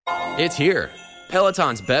It's here.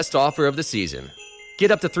 Peloton's best offer of the season. Get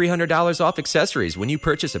up to $300 off accessories when you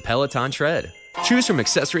purchase a Peloton tread. Choose from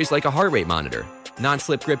accessories like a heart rate monitor,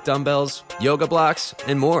 non-slip grip dumbbells, yoga blocks,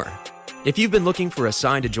 and more. If you've been looking for a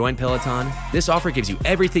sign to join Peloton, this offer gives you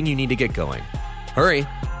everything you need to get going. Hurry,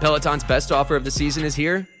 Peloton's best offer of the season is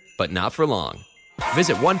here, but not for long.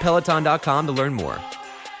 Visit onepeloton.com to learn more.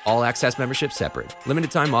 All access membership separate. Limited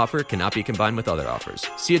time offer cannot be combined with other offers.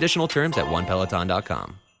 See additional terms at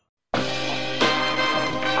onepeloton.com.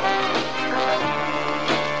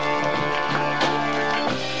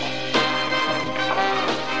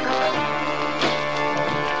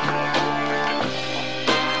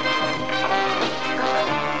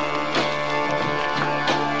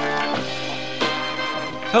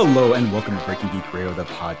 Hello and welcome to Breaking Geek Radio, the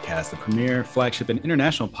podcast, the premier flagship and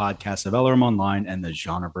international podcast of LRM Online and the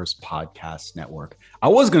Genreverse Podcast Network. I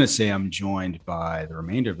was going to say I'm joined by the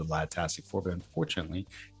remainder of the Ladtastic Four, but unfortunately,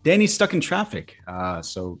 Danny's stuck in traffic.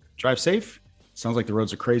 So drive safe. Sounds like the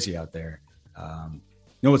roads are crazy out there. You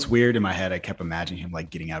know what's weird? In my head, I kept imagining him like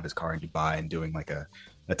getting out of his car in Dubai and doing like a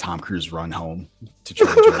Tom Cruise run home to try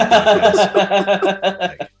to join the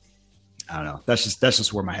podcast. I don't know. That's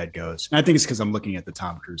just where my head goes. And I think it's because I'm looking at the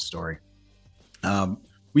Tom Cruise story.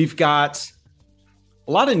 We've got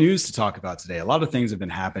a lot of news to talk about today. A lot of things have been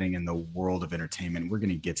happening in the world of entertainment. We're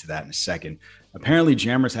going to get to that in a second. Apparently,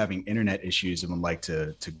 Jammer's having internet issues and would like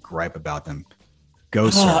to gripe about them. Go,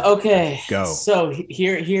 sir. Okay. Go. So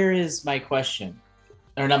here is my question.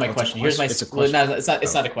 Or not my question. Here's my question. Well, no, it's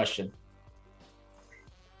not a question.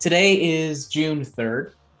 Today is June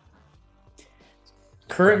 3rd.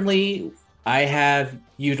 Currently, I have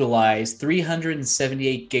utilized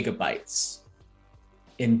 378 gigabytes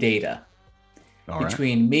in data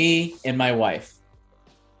between me and my wife.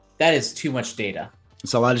 That is too much data.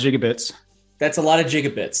 It's a lot of gigabits. That's a lot of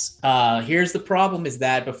gigabits. Here's the problem is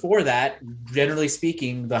that before that, generally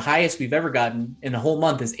speaking, the highest we've ever gotten in a whole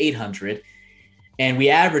month is 800, and we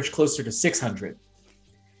average closer to 600.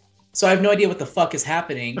 So I have no idea what the fuck is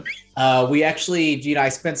happening. We actually, I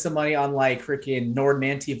spent some money on like freaking Norton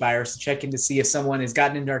antivirus checking to see if someone has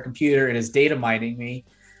gotten into our computer and is data mining me,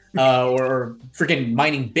 or freaking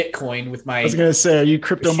mining Bitcoin with my. I was gonna say, are you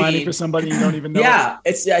crypto mining for somebody you don't even know? Yeah,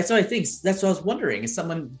 that's what I think. That's what I was wondering. Is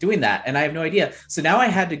someone doing that? And I have no idea. So now I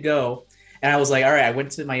had to go, and I was like, all right. I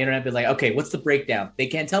went to my internet and be like, okay, what's the breakdown? They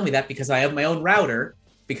can't tell me that because I have my own router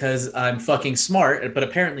because I'm fucking smart, but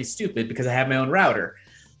apparently stupid because I have my own router.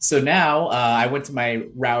 So now I went to my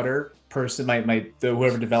router person,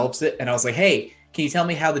 whoever develops it, and I was like, hey, can you tell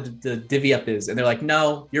me how the divvy up is? And they're like,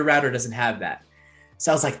 no, your router doesn't have that.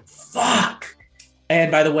 So I was like, fuck.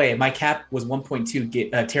 And by the way, my cap was 1.2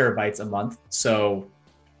 terabytes a month. So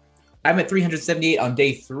I'm at 378 on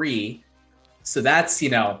day 3. So that's,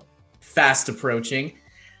 fast approaching.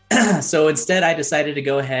 So instead, I decided to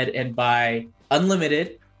go ahead and buy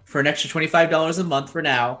unlimited for an extra $25 a month for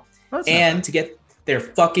now. And to get their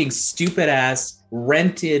fucking stupid ass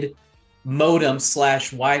rented modem /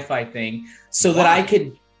 Wi-Fi thing so that I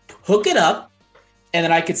could hook it up and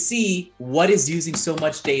then I could see what is using so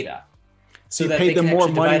much data. So that they can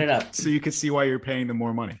actually divide it up. So you could see why you're paying them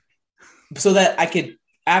more money. So that I could,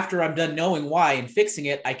 after I'm done knowing why and fixing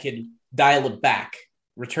it, I could dial it back,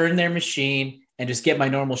 return their machine, and just get my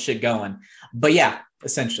normal shit going. But yeah,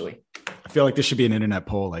 essentially. I feel like this should be an internet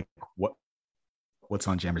poll. Like what's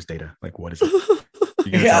on Jammer's data? Like what is it?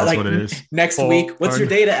 You gonna tell us what it is? Next week, what's your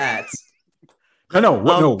data at?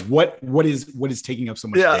 No. What is taking up so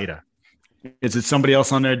much data? Is it somebody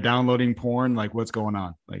else on there downloading porn? Like what's going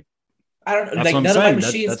on? Like I don't know. Like none of my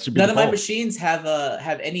machines, none of my machines have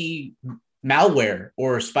any malware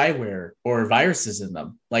or spyware or viruses in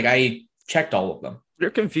them. Like I checked all of them. You're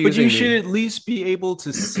confusing. But you should at least be able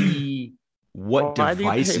to see what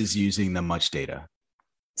device is using the much data.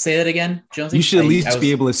 Say that again, Jonesy. You should at least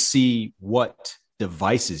be able to see what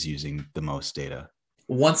device is using the most data.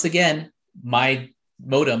 Once again, my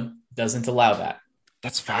modem doesn't allow that.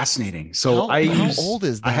 That's fascinating. So how old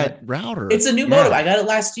is that router? It's a new modem. I got it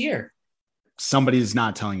last year. Somebody's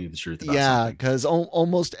not telling you the truth about something. Because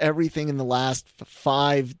almost everything in the last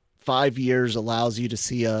five years allows you to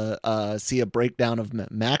see a breakdown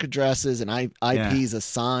of MAC addresses and IPs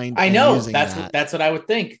assigned. I know that's what I would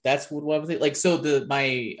think. That's what I would think. Like so,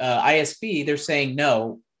 my ISP, they're saying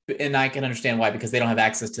no, and I can understand why because they don't have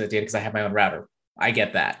access to the data because I have my own router. I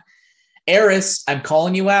get that. Eris, I'm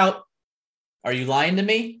calling you out. Are you lying to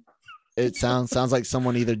me? It sounds like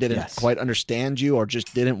someone either didn't quite understand you or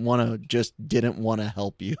just didn't want to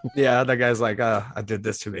help you. Yeah, that guy's like, I did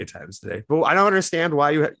this too many times today. But I don't understand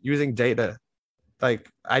why you're using data. Like,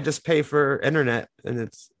 I just pay for internet and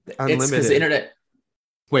it's unlimited. It's because the internet.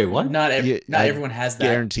 Wait, what? Not I everyone has that.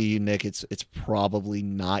 Guarantee you, Nick, it's probably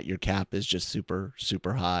not. Your cap is just super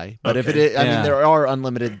super high. But if it Okay. is, I mean, Yeah. there are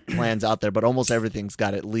unlimited plans out there, but almost everything's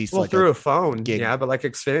got at least Well, like through a phone, gig. yeah, but like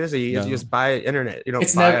Xfinity, No. you just buy internet. You don't.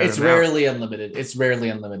 It's buy never. an It's amount. rarely unlimited. It's rarely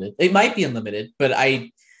unlimited. It might be unlimited, but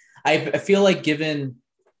I feel like given.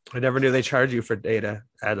 I never knew they charge you for data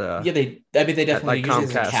at Yeah, they. I mean, they at definitely like usually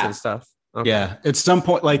there's a Comcast cap. and stuff. Okay. Yeah. At some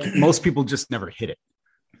point, like most people just never hit it.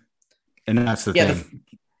 And that's the Yeah, thing.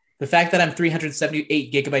 the fact that I'm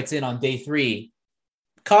 378 gigabytes in on day 3,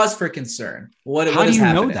 cause for concern. What How do is you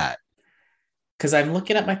happening? know that? Because I'm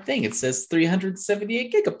looking at my thing. It says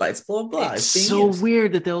 378 gigabytes. Blah blah. It's being so used.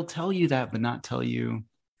 weird that they'll tell you that, but not tell you.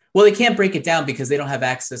 Well, they can't break it down because they don't have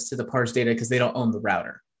access to the parse data because they don't own the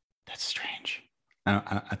router. That's strange.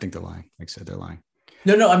 I think they're lying. Like I said, they're lying.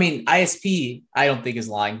 No. I mean, ISP, I don't think is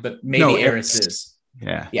lying, but maybe No, Eris it's- is.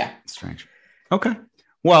 Yeah. Yeah. Strange. Okay.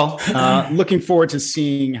 Well, looking forward to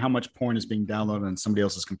seeing how much porn is being downloaded on somebody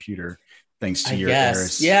else's computer, thanks to I your guess.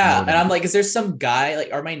 Eris Yeah. modem. And I'm like, is there some guy,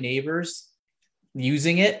 like, are my neighbors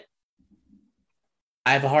using it?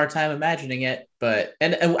 I have a hard time imagining it, but,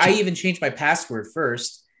 and I even changed my password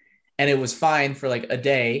first and it was fine for like a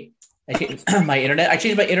day. I changed my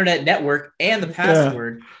internet network and the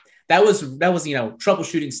password. That was,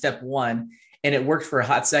 troubleshooting step 1, and it worked for a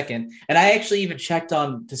hot second. And I actually even checked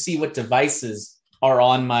on to see what devices are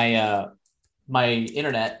on my, my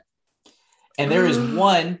internet. And there is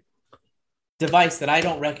one device that I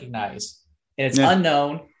don't recognize, and it's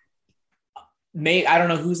unknown. I don't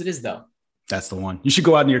know whose it is though. That's the one. You should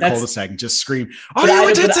go out in your That's- cul-de-sac and just scream, But "Are you I-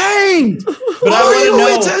 but entertained? But I Are want to you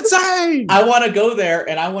know. entertained?" I want to go there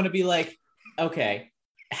and I want to be like, okay,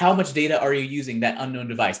 how much data are you using that unknown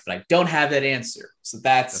device? But I don't have that answer. So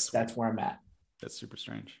that's where I'm at. That's super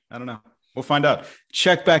strange. I don't know. We'll find out.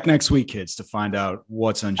 Check back next week, kids, to find out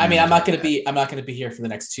what's on. I mean, I'm not Jam's going to be here for the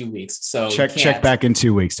next 2 weeks. So check back in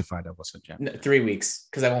 2 weeks to find out what's on Jam. 3 weeks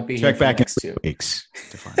because I won't be here Check for the back in next 2 weeks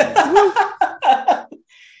to find out.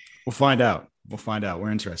 We'll find out. We'll find out.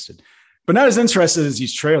 We're interested, but not as interested as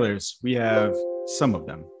these trailers. We have some of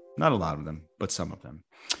them, not a lot of them, but some of them.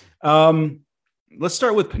 Let's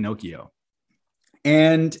start with Pinocchio,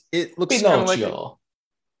 and it looks kind of like Pinocchio.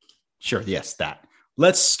 Sure, yes, that.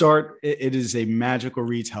 Let's start. It is a magical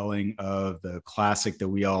retelling of the classic that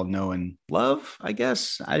we all know and love, I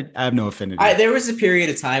guess. I have no affinity. There was a period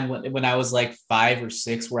of time when I was like 5 or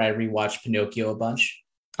 6 where I rewatched Pinocchio a bunch.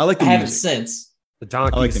 I like the I haven't music. since. The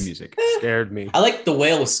donkeys. I like the music. Scared me. I like the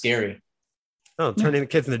whale was scary. Oh, turning the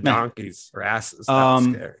kids into No. donkeys or asses. That was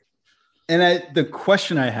scary. And the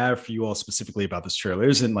question I have for you all specifically about this trailer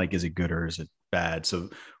isn't like, is it good or is it bad? So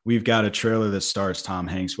we've got a trailer that stars Tom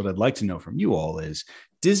Hanks. What I'd like to know from you all is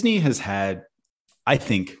Disney has had, I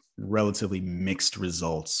think, relatively mixed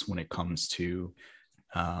results when it comes to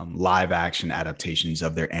live action adaptations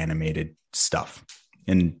of their animated stuff.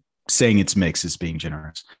 And saying it's mixed is being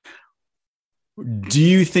generous. Do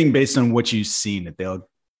you think, based on what you've seen, that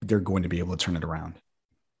they're going to be able to turn it around?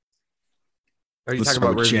 Are you Let's talking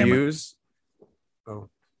start about with Jammer. reviews? Oh,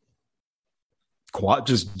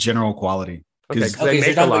 Just general quality. okay. 'Cause- Because they Okay, so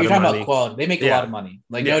make you're a lot talking of about money, quality. They make a Yeah. lot of money.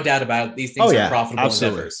 Like Yeah. no doubt about it. These things Oh, are yeah, profitable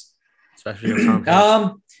absolutely. endeavors. especially with Tom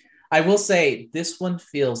Hanks. I will say this one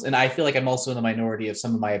feels, and I feel like I'm also in the minority of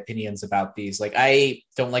some of my opinions about these. Like I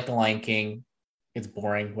don't like The Lion King. It's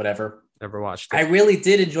boring, whatever. Never watched it. I really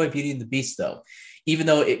did enjoy Beauty and the Beast though, even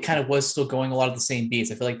though it kind of was still going a lot of the same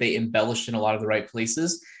beats. I feel like they embellished in a lot of the right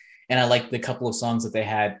places. And I liked the couple of songs that they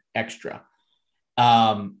had extra.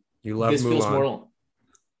 You love This feels Mulan. more.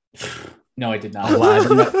 No, I did not.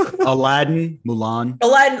 Aladdin, Mulan.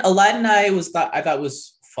 Aladdin, I thought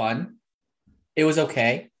was fun. It was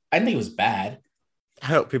okay. I didn't think it was bad. I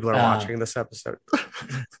hope people are watching this episode.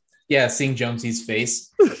 Yeah, seeing Jonesy's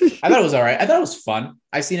face. I thought it was all right. I thought it was fun.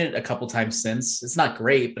 I've seen it a couple times since. It's not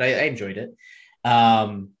great, but I enjoyed it.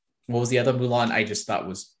 What was the other Mulan? I just thought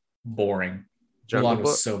was boring. Jungle Mulan Book?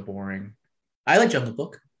 was so boring. I like Jungle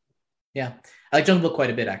Book. Yeah, I like Jungle Book quite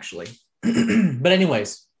a bit actually. But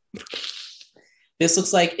anyways, this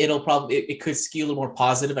looks like it could skew a little more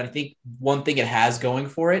positive. And I think one thing it has going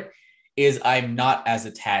for it is I'm not as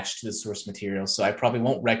attached to the source material, so I probably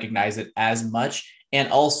won't recognize it as much. And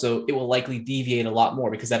also, it will likely deviate a lot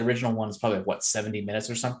more because that original one is probably 70 minutes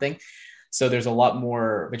or something. So there's a lot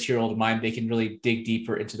more material to mine. They can really dig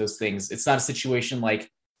deeper into those things. It's not a situation like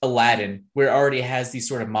Aladdin, where it already has these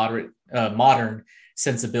sort of modern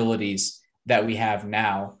sensibilities that we have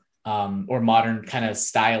now, or modern kind of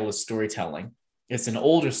style of storytelling. It's an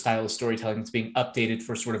older style of storytelling that's being updated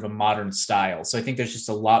for sort of a modern style. So I think there's just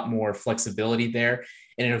a lot more flexibility there,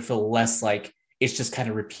 and it'll feel less like it's just kind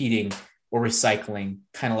of repeating or recycling,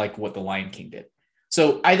 kind of like what The Lion King did.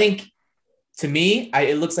 So I think, to me,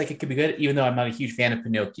 it looks like it could be good, even though I'm not a huge fan of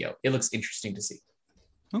Pinocchio. It looks interesting to see.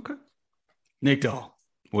 Okay. Nick Dahl,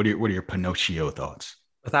 what are your Pinocchio thoughts?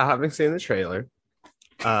 Without having seen the trailer,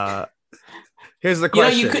 here's the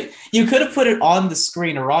question. You could have put it on the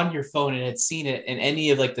screen or on your phone and had seen it in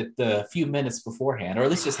any of like the few minutes beforehand, or at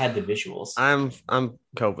least just had the visuals. I'm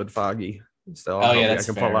COVID foggy, so I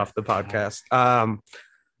can pull off the podcast.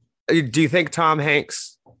 Do you think Tom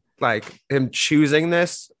Hanks, like him choosing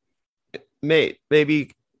this,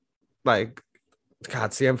 maybe like,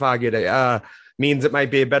 God, see, I'm foggy today, means it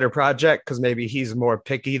might be a better project because maybe he's more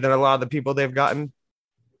picky than a lot of the people they've gotten?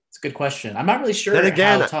 It's a good question. I'm not really sure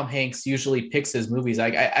how Tom Hanks usually picks his movies.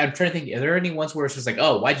 I'm trying to think, are there any ones where it's just like,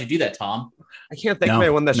 oh, why'd you do that, Tom? I can't think of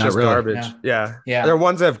anyone that's just really garbage. Yeah. There are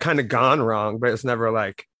ones that have kind of gone wrong, but it's never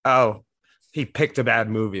like, oh, he picked a bad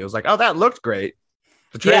movie. It was like, oh, that looked great.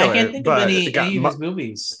 The trailer, I can't think of any of his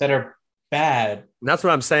movies that are bad. And that's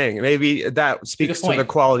what I'm saying. Maybe that speaks to the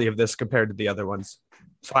quality of this compared to the other ones.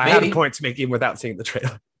 So I had a point to make even without seeing the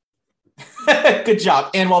trailer. Good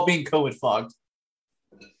job. And while being COVID fogged.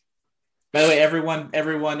 By the way,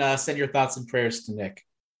 everyone, send your thoughts and prayers to Nick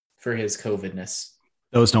for his COVIDness.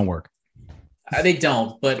 Those don't work. They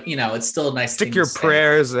don't, but it's still a nice thing. Stick your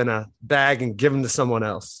prayers in a bag and give them to someone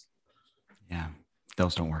else. Yeah,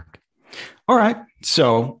 those don't work. All right.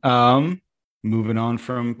 So, moving on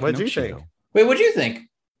from what do you think? Wait, what do you think?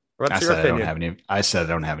 What's your opinion? I said I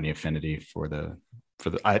don't have any affinity for the.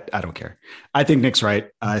 I don't care. I think Nick's right.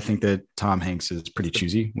 I think that Tom Hanks is pretty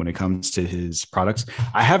choosy when it comes to his products.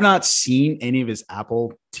 I have not seen any of his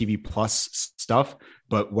Apple TV Plus stuff,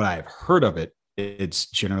 but what I've heard of it, it's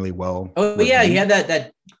generally well. Oh yeah, he had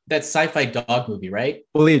that sci-fi dog movie, right?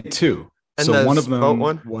 Well, he had two. And so one of them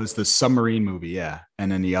was the submarine movie, yeah,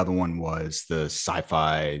 and then the other one was the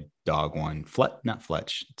sci-fi dog one. Not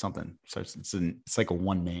Fletch, something. So it's like a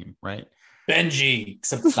one name, right? Benji,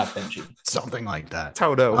 except it's not Benji. Something like that.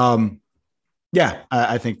 Toto. Yeah,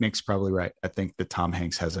 I think Nick's probably right. I think that Tom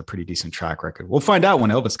Hanks has a pretty decent track record. We'll find out when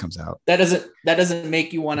Elvis comes out. That doesn't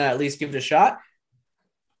make you want to at least give it a shot?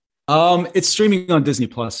 It's streaming on Disney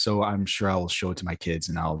Plus, so I'm sure I will show it to my kids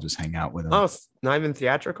and I'll just hang out with them. Oh, it's not even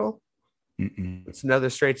theatrical? Mm-mm. It's another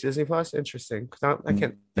straight Disney Plus? Interesting. I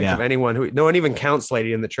can't think of anyone no one even counts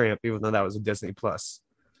Lady and the Tramp, even though that was a Disney Plus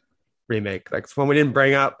remake. Like, it's one we didn't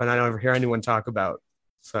bring up and I don't ever hear anyone talk about.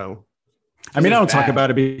 So I mean, I don't talk about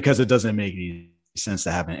it because it doesn't make any sense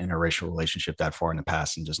to have an interracial relationship that far in the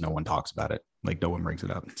past and just no one talks about it. Like, no one brings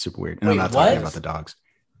it up. It's super weird. And I'm not talking about the dogs.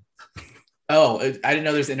 Oh, I didn't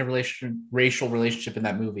know there's an interracial relationship in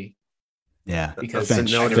that movie. Yeah. Because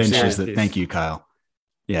Finch is the, thank you, Kyle.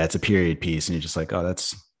 Yeah, it's a period piece. And you're just like, oh,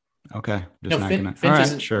 that's okay.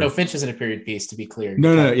 Finch isn't a period piece, to be clear.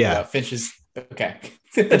 No, yeah. Finch is okay.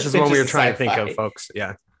 Finch is the one we were trying to think of, folks.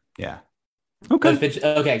 Yeah. Yeah. Okay.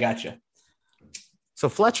 Okay, gotcha. So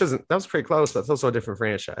Fletch that was pretty close, but it's also a different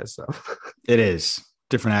franchise. So it is.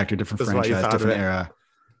 Different actor, different franchise, different era.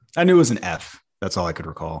 I knew it was an F. That's all I could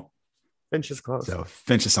recall. Finch is close. So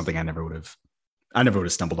Finch is something I never would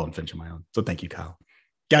have stumbled on Finch on my own. So thank you, Kyle.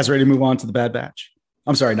 Guys, ready to move on to the Bad Batch?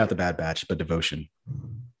 I'm sorry, not the Bad Batch, but Devotion.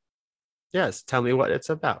 Yes, tell me what it's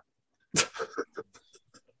about.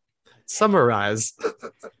 Summarize.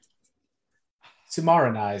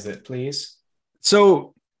 Summarize it, please.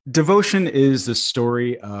 So Devotion is the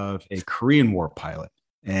story of a Korean War pilot.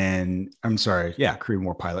 And I'm sorry, Korean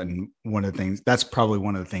War pilot. And that's probably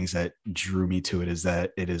one of the things that drew me to it, is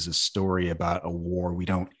that it is a story about a war we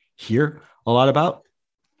don't hear a lot about.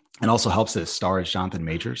 And also helps that it stars Jonathan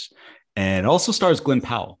Majors. And it also stars Glenn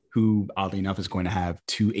Powell, who oddly enough is going to have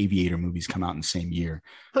 2 Aviator movies come out in the same year,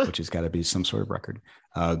 which has got to be some sort of record.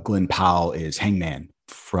 Glenn Powell is Hangman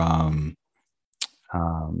from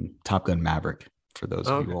Top Gun Maverick, for those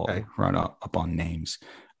of you all who aren't up on names.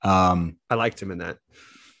 I liked him in that.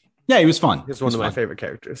 Yeah, he was fun. He's one of my favorite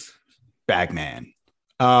characters. Bagman.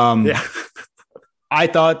 Yeah. I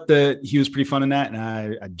thought that he was pretty fun in that, and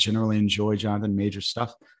I generally enjoy Jonathan Major's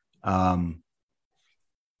stuff.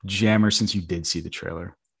 Jammer, since you did see the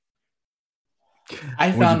trailer,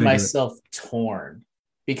 I found myself torn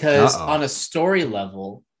because on a story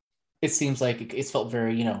level, it seems like it felt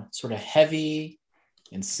very, sort of heavy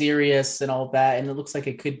and serious and all that. And it looks like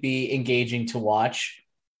it could be engaging to watch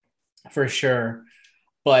for sure.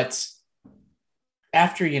 But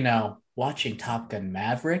after, watching Top Gun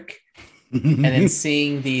Maverick and then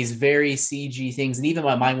seeing these very CG things, and even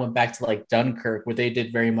my mind went back to like Dunkirk, where they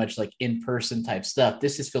did very much like in-person type stuff.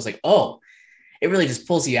 This just feels like, it really just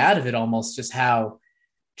pulls you out of it almost, just how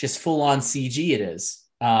just full on CG it is.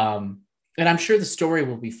 And I'm sure the story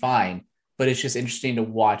will be fine, but it's just interesting to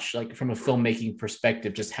watch, like from a filmmaking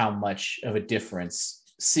perspective, just how much of a difference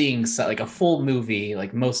seeing like a full movie,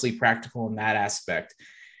 like mostly practical in that aspect,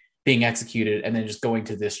 being executed, and then just going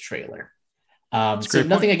to this trailer. So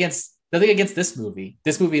nothing against this movie.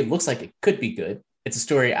 This movie looks like it could be good. It's a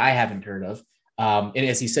story I haven't heard of. And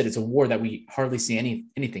as you said, it's a war that we hardly see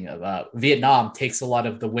anything of. Vietnam takes a lot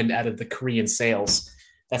of the wind out of the Korean sails.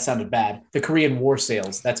 That sounded bad. The Korean war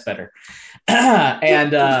sails. That's better.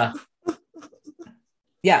 And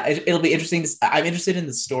yeah, it'll be interesting. I'm interested in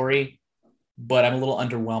the story, but I'm a little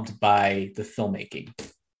underwhelmed by the filmmaking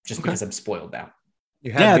just because I'm spoiled now.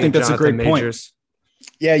 I think that's Jonathan a great point.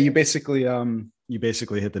 Yeah, you basically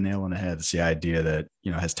hit the nail on the head. It's the idea that,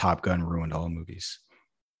 has Top Gun ruined all movies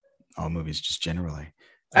just generally?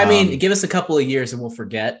 I mean, give us a couple of years and we'll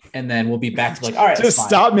forget, and then we'll be back to like, all right, just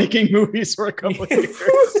stop making movies for a couple of years.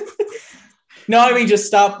 No, I mean, just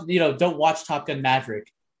stop, don't watch Top Gun Maverick,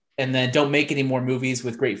 and then don't make any more movies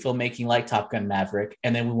with great filmmaking like Top Gun Maverick,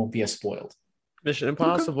 and then we won't be as spoiled. Mission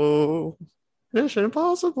Impossible. Mission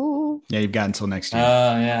Impossible. Yeah, you've got until next year.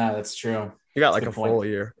 Yeah, that's true. You got like a full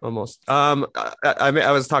year almost. I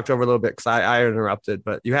was talked over a little bit because I interrupted,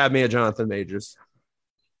 but you had me at Jonathan Majors.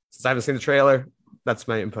 Since I haven't seen the trailer, that's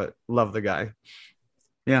my input. Love the guy.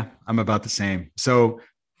 Yeah, I'm about the same. So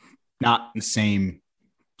not in the same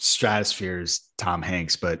stratosphere as Tom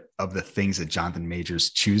Hanks, but of the things that Jonathan Majors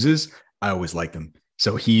chooses, I always like them.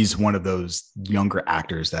 So he's one of those younger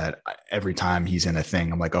actors that every time he's in a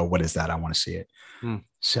thing, I'm like, oh, what is that? I want to see it.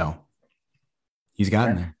 So he's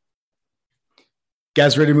gotten there.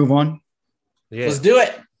 Guys, ready to move on? Yeah. Let's do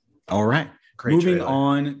it. All right. Moving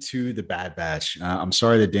on to The Bad Batch. I'm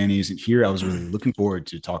sorry that Danny isn't here. I was really looking forward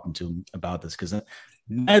to talking to him about this because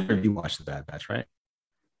neither of you watched The Bad Batch, right?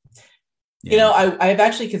 Yeah. I've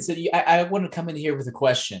actually considered, I want to come in here with a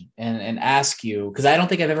question and ask you, because I don't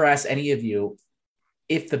think I've ever asked any of you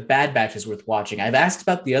if The Bad Batch is worth watching. I've asked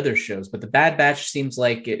about the other shows, but The Bad Batch seems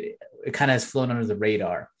like it kind of has flown under the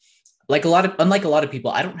radar. Unlike a lot of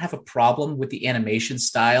people, I don't have a problem with the animation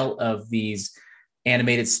style of these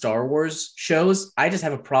animated Star Wars shows. I just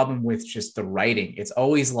have a problem with just the writing. It's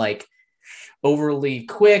always like overly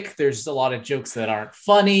quick. There's a lot of jokes that aren't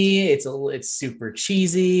funny. It's super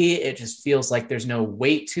cheesy. It just feels like there's no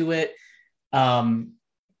weight to it.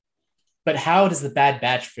 But how does The Bad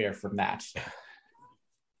Batch fare from that?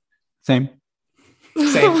 Same.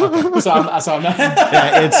 Okay. So I'm not.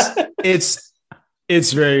 Yeah,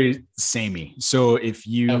 it's very samey. So if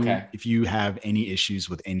you have any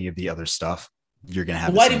issues with any of the other stuff, you're gonna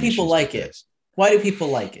have. Why do people like it? Why do people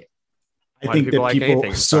like it? I think that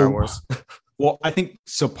people Star Wars. Well, I think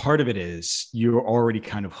so. Part of it is you're already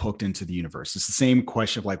kind of hooked into the universe. It's the same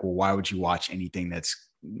question of like, well, why would you watch anything that's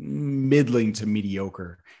middling to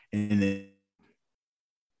mediocre? And then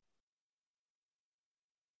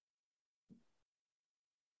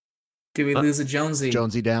do we lose a Jonesy?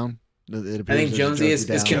 Jonesy down. I think Jonesy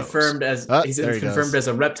is confirmed as he's confirmed as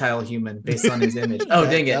a reptile human based on his image. Oh,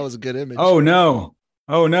 dang it! That was a good image. Oh no!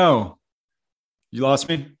 You lost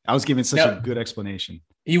me. I was giving such a good explanation.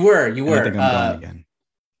 You were. I think I'm gone again.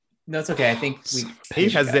 No, it's okay. I think he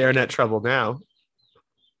has the internet trouble now.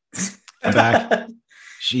 I'm back.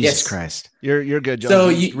 Jesus Christ! You're good, Jonesy. So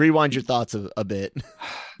you rewind your thoughts a bit.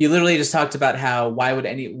 You literally just talked about how why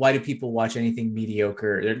do people watch anything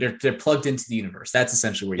mediocre? They're plugged into the universe. That's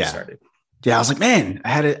essentially where you started. Yeah, I was like, man, I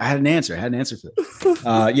had an answer. I had an answer for this.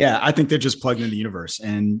 Yeah, I think they're just plugged into the universe,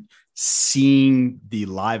 and seeing the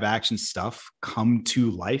live action stuff come to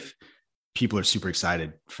life, people are super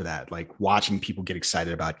excited for that. Like watching people get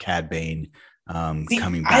excited about Cad Bane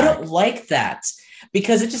coming back. I don't like that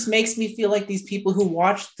because it just makes me feel like these people who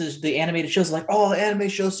watch the animated shows are like, oh, the anime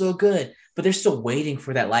show's so good. But they're still waiting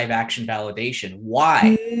for that live action validation.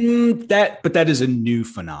 Why? But that is a new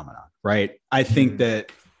phenomenon, right? I think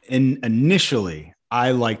that initially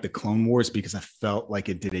I liked the Clone Wars because I felt like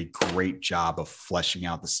it did a great job of fleshing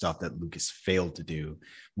out the stuff that Lucas failed to do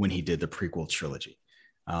when he did the prequel trilogy.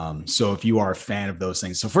 So if you are a fan of those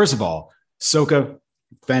things, so first of all, Ahsoka,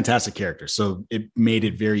 fantastic character. So it made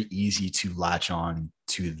it very easy to latch on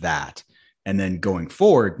to that. And then going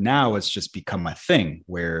forward, now it's just become a thing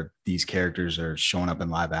where these characters are showing up in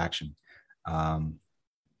live action. And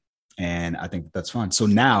I think that's fun. So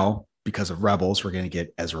now, because of Rebels, we're going to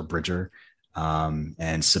get Ezra Bridger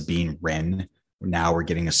and Sabine Wren. Now we're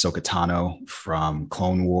getting Ahsoka Tano from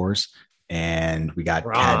Clone Wars. And we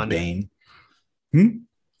got Cad Bane.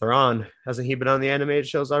 Thrawn. Hasn't he been on the animated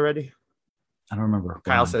shows already? I don't remember.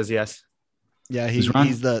 Kyle says yes. Yeah,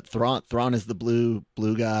 he's the Thrawn. Thrawn is the blue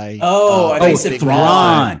guy. Oh, I thought he said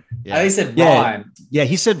Thrawn. Yeah. I thought he said Ron. Yeah,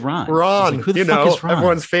 he said Ron. Ron. Like, who the fuck is Ron?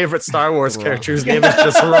 Everyone's favorite Star Wars character's name is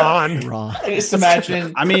just Ron. Ron. I just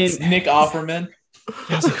imagine. Nick Offerman.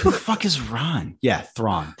 I was like, who the fuck is Ron? Yeah,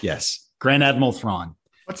 Thrawn. Yes, Grand Admiral Thrawn.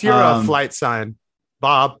 What's your flight sign,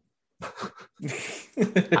 Bob? I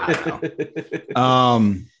don't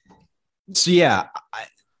know. So yeah,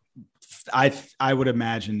 I would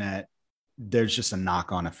imagine that there's just a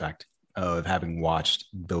knock-on effect of having watched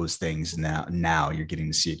those things. Now you're getting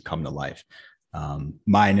to see it come to life.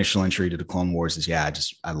 My initial entry to the Clone Wars is I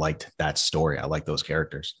liked that story. I like those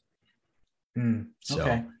characters.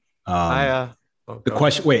 Okay. The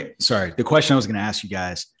question I was going to ask you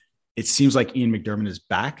guys, it seems like Ian McDiarmid is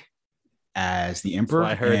back as the Emperor.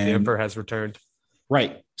 I heard the Emperor has returned.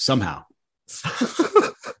 Right. Somehow.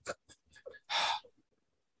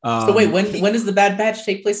 So wait, when does the Bad Batch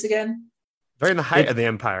take place again? During the height of the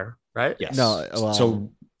Empire, right? Yes. No.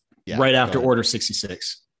 Well, right after Order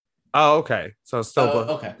 66. Oh, okay. So it's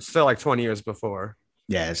still like 20 years before.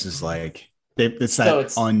 Yeah, this is like they've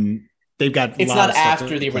got. It's not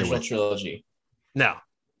after the original trilogy. No.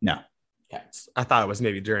 Okay. I thought it was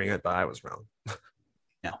maybe during it, but I was wrong.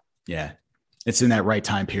 No. Yeah, it's in that right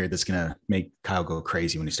time period that's gonna make Kyle go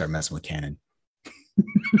crazy when he start messing with canon.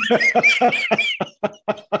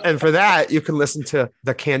 And for that, you can listen to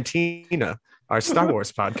The Cantina, our Star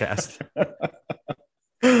Wars podcast.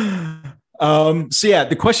 So yeah,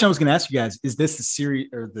 the question I was going to ask you guys, is this the series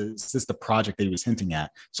or is this the project that he was hinting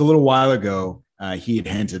at? So a little while ago, he had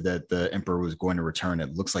hinted that the Emperor was going to return.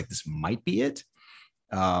 It looks like this might be it.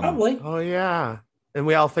 Probably. Oh yeah. And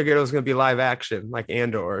we all figured it was going to be live action, like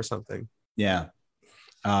Andor or something. Yeah.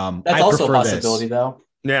 That's also a possibility, though.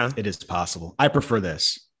 Yeah, it is possible. I prefer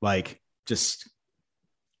this. Like, just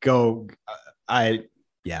go.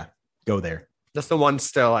 Go there. That's the one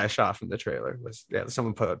still I shot from the trailer.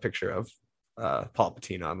 Someone put a picture of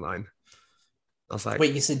Palpatine online. I was like,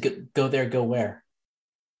 wait, you said go there, go where?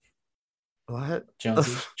 What?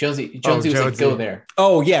 Jonesy was like, go there.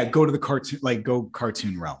 Oh yeah, go to the cartoon, like go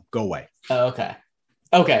cartoon realm. Go away. Oh,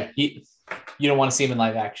 okay. You don't want to see him in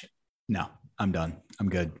live action? No, I'm done. I'm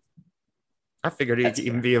good. I figured he'd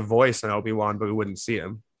even be a voice in Obi-Wan, but we wouldn't see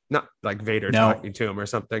him. Not like Vader talking to him or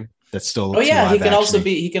something. That's still. Oh yeah, he can also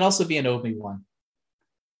be an Obi-Wan.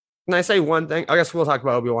 Can I say one thing? I guess we'll talk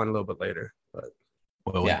about Obi-Wan a little bit later.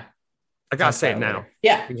 But yeah, I gotta say it now. Later.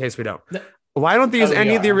 Yeah, in case we don't. Why don't they use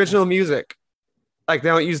any of the original music? Like they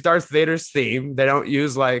don't use Darth Vader's theme. They don't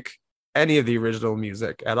use like any of the original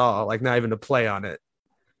music at all. Like not even to play on it.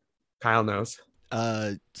 Kyle knows.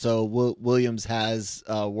 So Williams has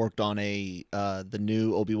worked on the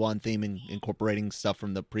new Obi-Wan theme, incorporating stuff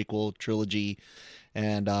from the prequel trilogy,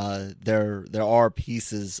 and there are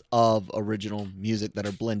pieces of original music that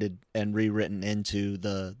are blended and rewritten into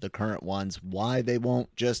the current ones. Why they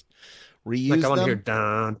won't just reuse them? Hear,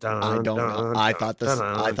 dun, dun, I don't know. I thought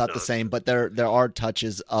the same, but there are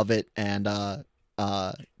touches of it, and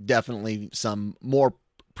definitely some more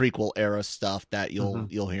prequel era stuff that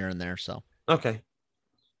you'll hear in there. So. Okay.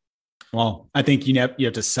 Well, I think you have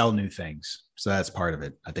to sell new things. So that's part of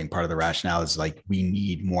it. I think part of the rationale is like we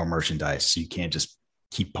need more merchandise. So you can't just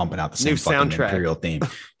keep pumping out the same fucking Imperial theme.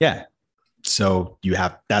 Yeah. So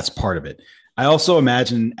that's part of it. I also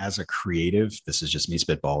imagine as a creative, this is just me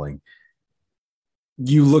spitballing.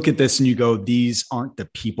 You look at this and you go, these aren't the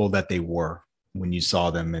people that they were when you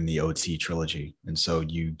saw them in the OT trilogy. And so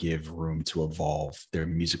you give room to evolve their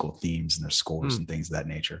musical themes and their scores and things of that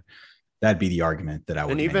nature. That'd be the argument that I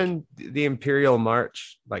would. And even the Imperial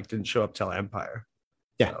March didn't show up till Empire.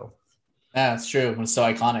 Yeah, so. Yeah, that's true. It's so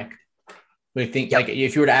iconic. We think like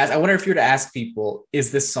if you were to ask, I wonder if you were to ask people,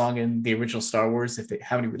 is this song in the original Star Wars?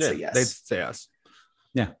 How many would say yes? They'd say yes.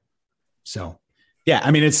 Yeah. So, yeah,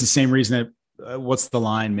 I mean, it's the same reason that what's the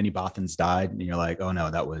line? Many Bothans died, and you're like, oh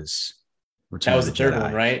no, that was Return of the third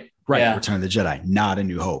one, right? Right, yeah. Return of the Jedi, not A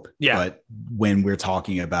New Hope. Yeah. But when we're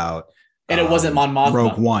talking about, and it wasn't Mon Mothma.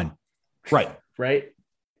 Rogue One. Right. Wasn't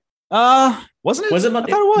it? Was it? I thought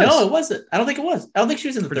it was. No, it wasn't. I don't think it was. I don't think she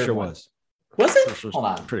was in the pretty third sure one. Was. Was it? Hold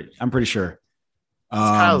on. I'm pretty sure. It's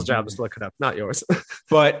Kyle's job is to look it up, not yours.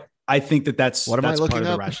 But I think that's what am I looking part up?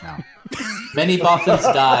 Of the rationale. Many Bothans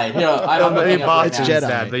died. I'm many Bothans Jedi.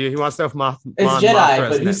 Dead, but he wants to know if it's Jedi,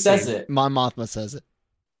 but who says it? Mon Mothma says it.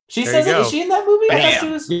 She says it. Is she in that movie?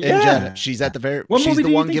 Yeah. She's at the very. She's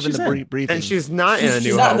the one giving the briefing. And she's not in A New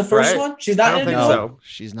Hope. She's not in the first one. She's not in A New Hope.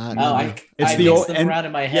 She's not. It's the old them around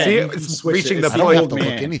in my head. See, it's reaching the point. I don't have to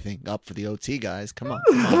look anything up for the OT guys. Come on.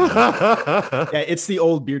 Yeah, it's the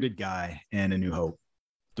old bearded guy in A New Hope.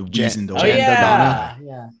 The weazened old.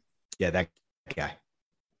 Yeah, that guy.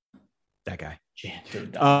 That guy.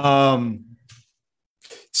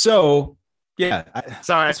 So yeah.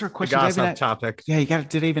 Sorry, that's our question. I got off topic. Yeah, you got.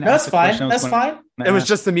 Did I even? That's fine. That's fine. It was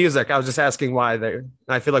just the music. I was just asking why they.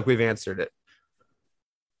 I feel like we've answered it.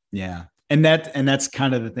 Yeah. And that's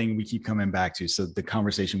kind of the thing we keep coming back to. So the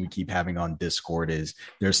conversation we keep having on Discord is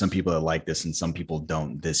there's some people that like this and some people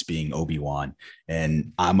don't, this being Obi-Wan.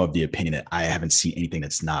 And I'm of the opinion that I haven't seen anything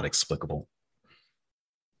that's not explicable.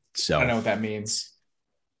 So I don't know what that means.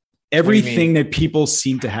 Everything that people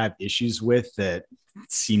seem to have issues with that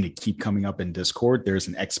seem to keep coming up in Discord, there's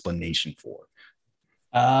an explanation for.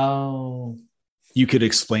 Oh. You could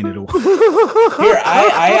explain it away. Here,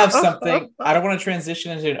 I have something. I don't want to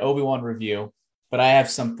transition into an Obi-Wan review, but I have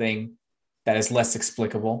something that is less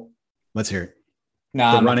explicable. Let's hear it.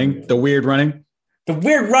 No, the weird running. The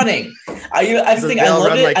weird running. I think I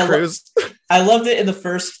loved it. I loved it in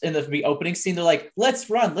the opening scene. They're like, let's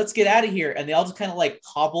run, let's get out of here. And they all just kind of like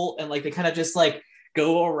hobble and like they kind of just like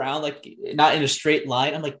go around like not in a straight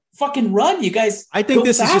line. I'm like, fucking run, you guys. I think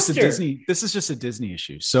this is just a Disney. This is just a Disney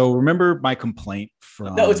issue. So remember my complaint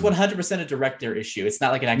from. No, it's 100% a director issue. It's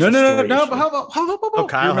not like an actual no. Issue. But how about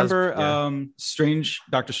Kyle? Remember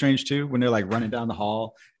Doctor Strange 2 when they're like running down the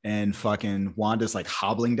hall and fucking Wanda's like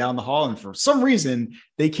hobbling down the hall, and for some reason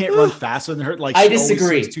they can't run faster than her. Like I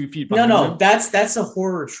disagree. 2 feet. No, that's a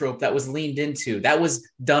horror trope that was leaned into. That was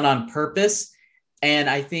done on purpose, and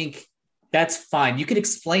I think that's fine. You can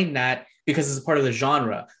explain that because it's a part of the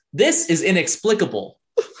genre. This is inexplicable.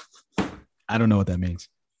 I don't know what that means.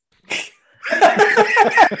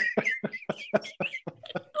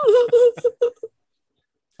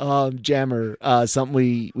 Jammer,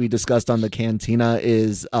 something we discussed on the cantina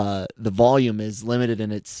is the volume is limited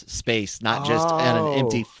in its space, not just on an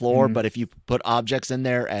empty floor, but if you put objects in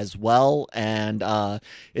there as well. And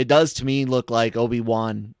it does to me look like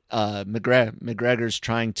Obi-Wan McGregor's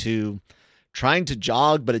trying to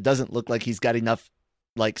jog, but it doesn't look like he's got enough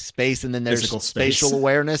like space. And then there's spatial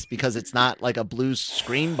awareness because it's not like a blue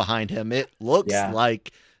screen behind him. It looks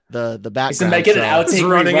like the background. He's an outtake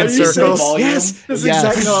running in circles. Yes, that's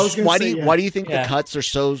exactly what I was going to say. Why do you think the cuts are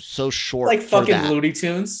so short? Like fucking Looney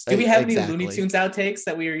Tunes. Do we have any Looney Tunes outtakes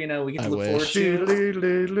that we can look forward to?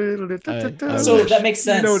 So that makes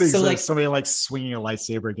sense. So like somebody like swinging a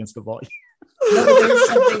lightsaber against the volume. No, but there's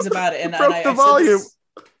some things about it, and the volume.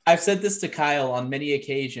 I've said this to Kyle on many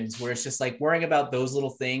occasions where it's just like worrying about those little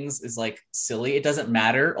things is like silly. It doesn't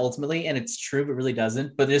matter ultimately, and it's true, but it really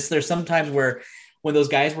doesn't. But there's some times where when those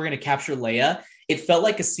guys were going to capture Leia, it felt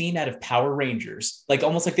like a scene out of Power Rangers, like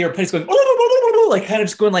almost like they were going like kind of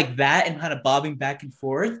just going like that and kind of bobbing back and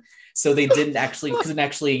forth. So they couldn't actually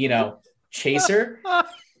chase her.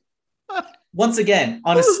 Once again,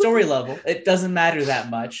 on a story level, it doesn't matter that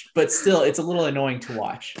much, but still, it's a little annoying to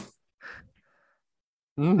watch.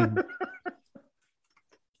 Not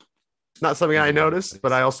something I noticed,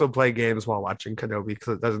 but I also play games while watching Kenobi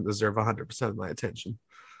because it doesn't deserve 100% of my attention.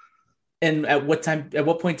 And at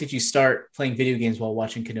what point did you start playing video games while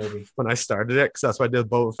watching Kenobi? When I started it, because that's what I did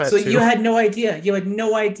with Boba Fett. So you had no idea. You had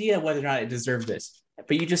no idea whether or not it deserved this,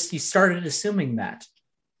 but you started assuming that.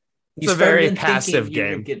 It's a very passive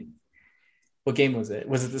game. What game was it?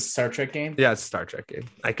 Was it the Star Trek game? Yeah, it's a Star Trek game.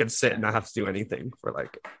 I could sit and not have to do anything for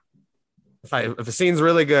like. If a scene's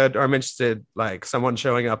really good or I'm interested, like someone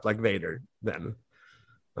showing up like Vader, then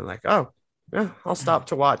I'm like, oh yeah, I'll stop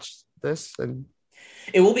to watch this. And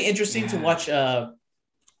it will be interesting to watch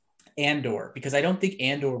Andor because I don't think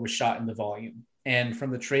Andor was shot in the volume, and from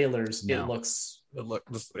the trailers, it looks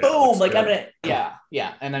boom. Like good.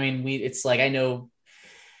 And I mean, it's like I know,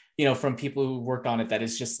 from people who worked on it that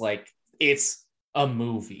it's just like it's a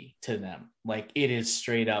movie to them. Like it is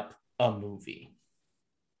straight up a movie.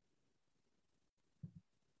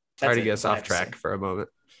 Try to get us off track for a moment.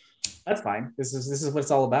 That's fine. This is what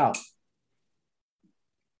it's all about.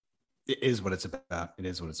 It is what it's about. It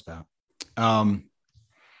is what it's about.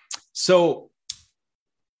 So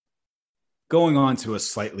going on to a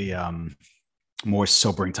slightly more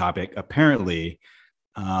sobering topic. Apparently,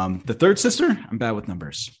 the third sister. I'm bad with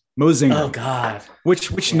numbers. Mose Ingram. Oh God.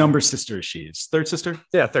 Which number sister is she? Is third sister?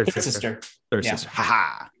 Yeah, third sister. Third sister.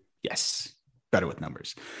 Haha. Yes. Better with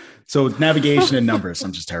numbers. So navigation and numbers,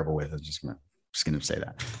 I'm just terrible with. I'm just gonna say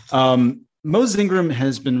that. Mose Ingram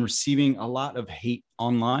has been receiving a lot of hate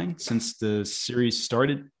online since the series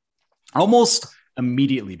started, almost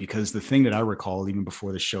immediately, because the thing that I recall even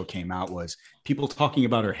before the show came out was people talking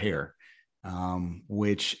about her hair,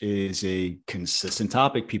 which is a consistent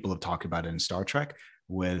topic. People have talked about it in Star Trek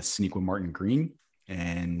with Sonequa Martin Green,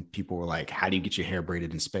 and people were like, how do you get your hair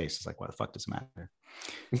braided in space? It's like, why the fuck does it matter?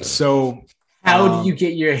 So How do you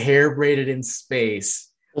get your hair braided in space?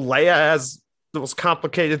 Leia has the most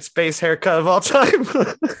complicated space haircut of all time.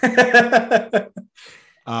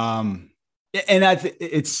 And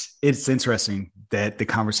it's interesting that the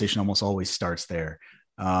conversation almost always starts there.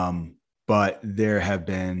 But there have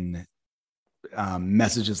been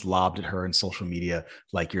messages lobbed at her in social media,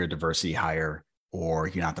 like you're a diversity hire or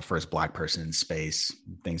you're not the first Black person in space,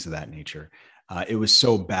 things of that nature. It was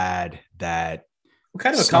so bad that what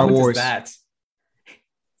kind of a comment is that?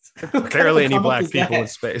 Barely any Black people in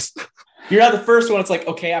space. You're not the first one. It's like,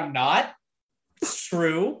 okay, I'm not. It's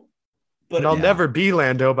true. But I'll never be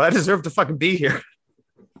Lando, but I deserve to fucking be here.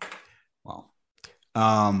 Well,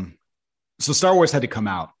 so Star Wars had to come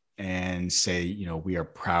out and say, we are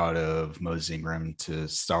proud of Moses Ingram to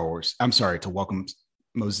Star Wars. I'm sorry, to welcome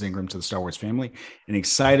Moses Ingram to the Star Wars family and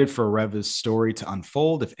excited for Reva's story to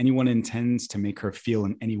unfold. If anyone intends to make her feel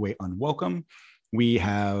in any way unwelcome, we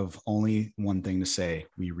have only one thing to say: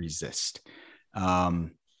 we resist.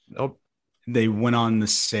 Nope. They went on to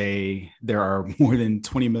say there are more than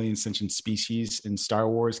 20 million sentient species in Star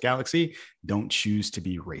Wars galaxy. Don't choose to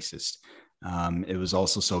be racist. It was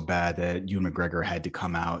also so bad that Ewan McGregor had to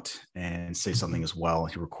come out and say something as well.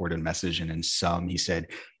 He recorded a message, and in some, he said,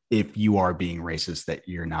 if you are being racist, that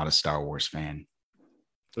you're not a Star Wars fan.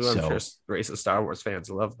 I'm sure racist Star Wars fans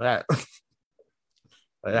love that.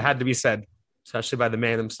 It had to be said, especially by the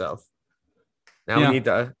man himself. Now we need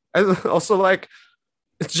to also, like,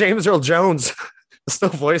 James Earl Jones still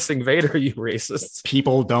voicing Vader, you racists.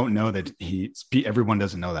 People don't know that everyone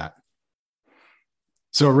doesn't know that.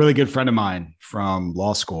 So a really good friend of mine from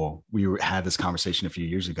law school, we had this conversation a few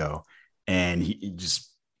years ago, and he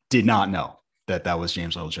just did not know that was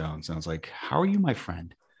James Earl Jones. And I was like, how are you my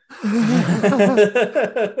friend?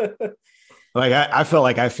 Like, I felt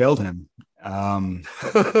like I failed him.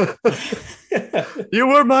 You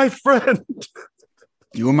were my friend.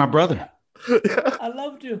 You were my brother. I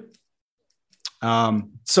loved you.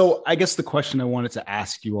 So I guess the question I wanted to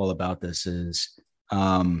ask you all about this is,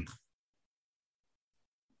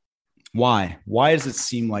 why does it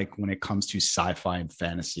seem like when it comes to sci-fi and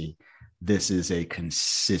fantasy, this is a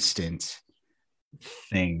consistent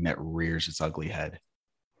thing that rears its ugly head?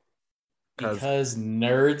 Because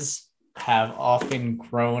nerds have often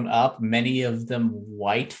grown up, many of them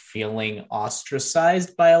white, feeling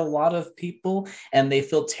ostracized by a lot of people, and they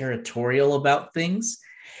feel territorial about things.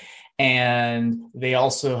 And they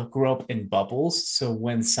also grew up in bubbles. So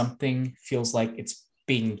when something feels like it's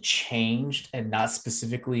being changed and not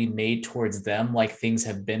specifically made towards them, like things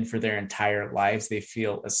have been for their entire lives, they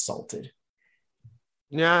feel assaulted.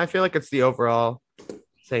 Yeah, I feel like it's the overall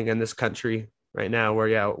thing in this country right now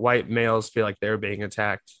where, white males feel like they're being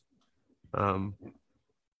attacked.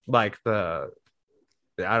 Like I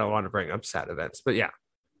don't want to bring up sad events, but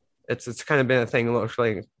it's kind of been a thing in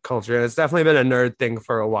looking culture, and it's definitely been a nerd thing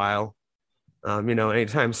for a while.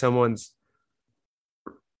 Anytime someone's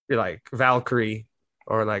like Valkyrie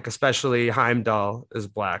or like especially Heimdall is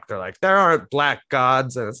Black, they're like, there aren't Black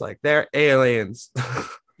gods, and it's like, they're aliens.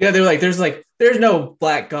 Yeah, they're like, there's no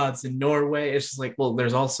Black gods in Norway. It's just like, well,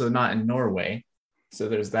 there's also not in Norway, so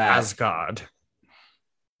there's that. Asgard.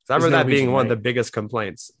 I remember that being one of the biggest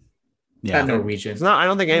complaints. Yeah, Norwegian. I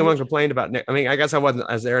don't think anyone complained about Nick. I mean, I guess I wasn't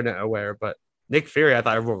as internet aware, but Nick Fury, I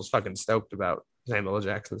thought everyone was fucking stoked about Samuel L.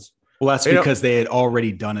 Jackson's. Well, that's because they had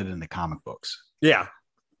already done it in the comic books. Yeah.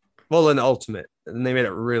 Well, in Ultimate, and they made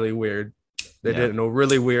it really weird. They did it in a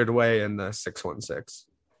really weird way in the 616.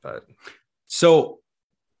 But so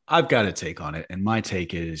I've got a take on it, and my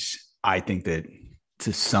take is I think that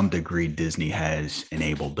to some degree Disney has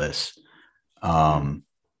enabled this.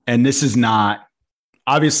 And this is not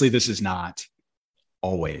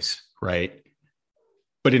always, right?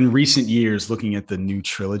 But in recent years, looking at the new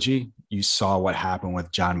trilogy, you saw what happened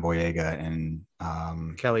with John Boyega and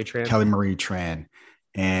Kelly Marie Tran.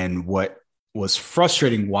 And what was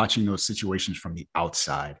frustrating watching those situations from the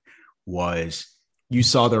outside was you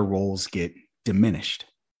saw their roles get diminished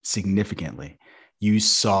significantly. You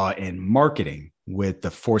saw in marketing with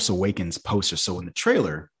the Force Awakens poster. So in the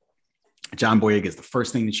trailer, John Boyega is the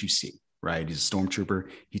first thing that you see, right? He's a stormtrooper.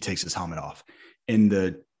 He takes his helmet off. In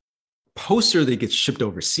the poster that gets shipped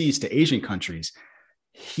overseas to Asian countries,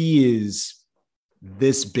 he is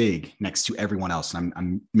this big next to everyone else. And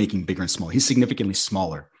I'm making bigger and smaller. He's significantly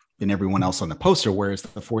smaller than everyone else on the poster, whereas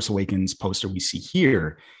the Force Awakens poster we see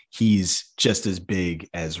here, he's just as big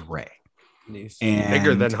as Rey. He's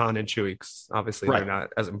bigger than Han and Chewie. Obviously, they're not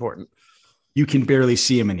as important. You can barely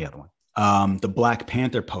see him in the other one. The Black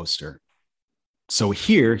Panther poster. So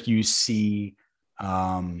here you see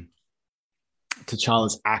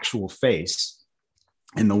T'Challa's actual face,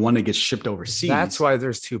 And the one that gets shipped overseas. That's why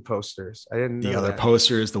there's two posters. I didn't know the other that.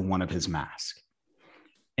 poster is the one of his mask.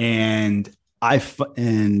 And I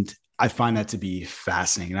find that to be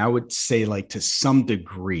fascinating. And I would say, like, to some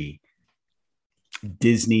degree,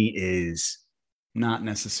 Disney is not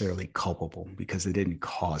necessarily culpable because they didn't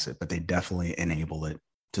cause it, but they definitely enable it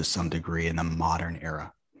to some degree in the modern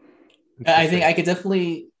era. I think I could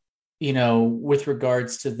definitely, with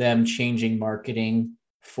regards to them changing marketing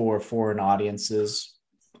for foreign audiences,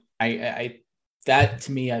 I that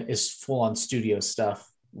to me is full on studio stuff.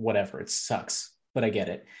 Whatever, it sucks, but I get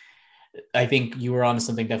it. I think you were onto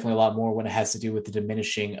something definitely a lot more when it has to do with the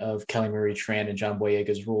diminishing of Kelly Marie Tran and John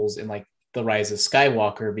Boyega's roles in like The Rise of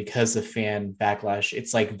Skywalker because of fan backlash.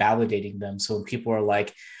 It's like validating them. So when people are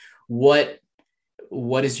like, what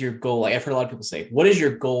is your goal? Like I've heard a lot of people say, what is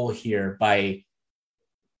your goal here by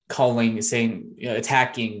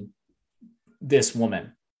attacking this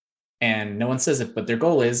woman? And no one says it, but their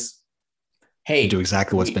goal is, hey, do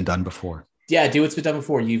exactly what's been done before. Yeah, do what's been done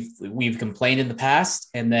before. We've complained in the past,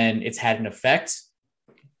 and then it's had an effect.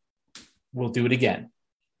 We'll do it again.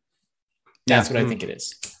 That's what I think it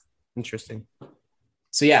is. Interesting.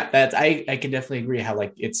 So yeah, that I can definitely agree how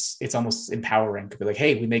like it's almost empowering to be like,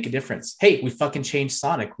 hey, we make a difference. Hey, we fucking changed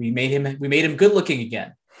Sonic. We made him good looking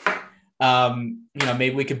again.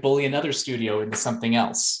 Maybe we could bully another studio into something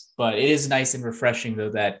else. But it is nice and refreshing though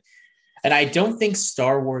that. And I don't think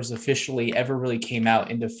Star Wars officially ever really came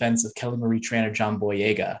out in defense of Kelly Marie Tran or John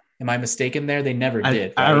Boyega. Am I mistaken there? They never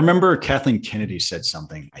did. Right? I remember Kathleen Kennedy said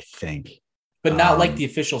something, I think. But not like the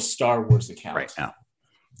official Star Wars account. Right now.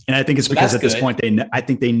 And I think it's because at this point, I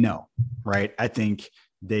think they know, right? I think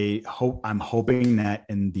I'm hoping that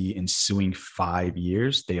in the ensuing 5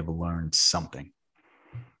 years, they have learned something.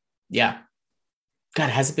 Yeah.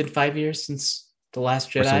 God, has it been 5 years since The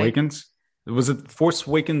Last Jedi? Force Awakens? Was it Force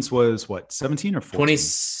Awakens was what, 17 or 14?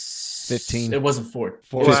 15. It wasn't 4.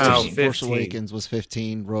 Force Awakens was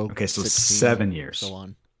 15. Rogue. Okay, so 16, 7 years. So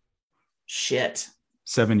on. Shit.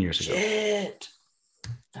 7 years ago. Shit.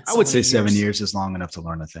 I would say 7 years is long enough to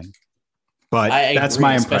learn a thing. But that's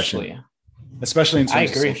my impression. Especially in terms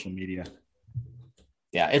of social media.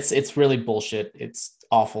 Yeah, it's really bullshit. It's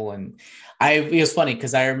awful. And it was funny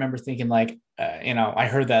because I remember thinking like, I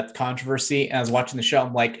heard that controversy and I was watching the show.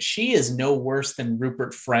 I'm like, she is no worse than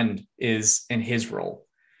Rupert Friend is in his role.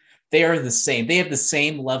 They are the same. They have the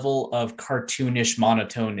same level of cartoonish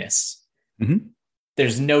monotoneness. Mm-hmm.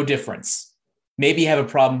 There's no difference. Maybe you have a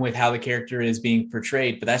problem with how the character is being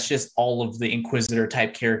portrayed, but that's just all of the Inquisitor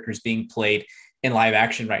type characters being played in live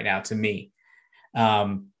action right now to me.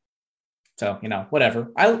 So,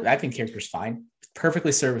 whatever. I think character's fine.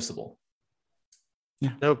 Perfectly serviceable.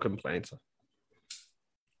 Yeah. No complaints.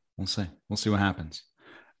 We'll see. We'll see what happens.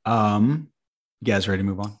 You guys ready to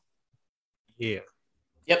move on? Yeah.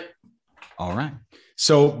 Yep. All right.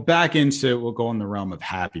 So we'll go in the realm of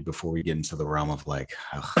happy before we get into the realm of like,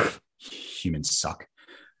 humans suck.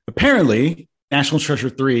 Apparently, National Treasure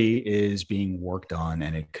 3 is being worked on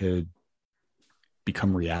and it could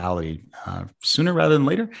become reality sooner rather than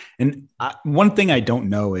later. And one thing I don't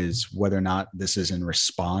know is whether or not this is in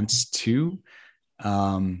response to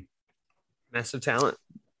massive talent.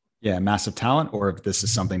 Yeah, massive talent, or if this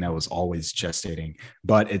is something that was always gestating.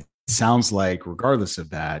 But it sounds like, regardless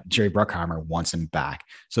of that, Jerry Bruckheimer wants him back.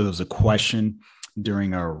 So there was a question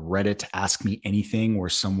during a Reddit Ask Me Anything where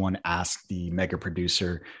someone asked the mega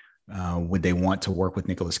producer, would they want to work with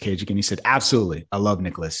Nicolas Cage again? He said, absolutely. I love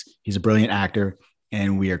Nicolas. He's a brilliant actor.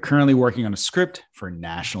 And we are currently working on a script for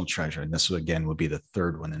National Treasure. And this, again, will be the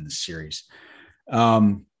third one in the series.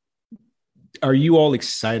 Are you all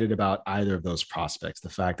excited about either of those prospects? The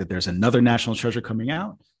fact that there's another National Treasure coming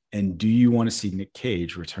out? And do you want to see Nick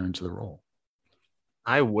Cage return to the role?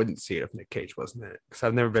 I wouldn't see it if Nick Cage wasn't in it because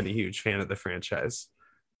I've never been a huge fan of the franchise.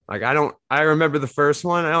 Like, I remember the first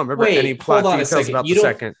one. I don't remember any plot details about the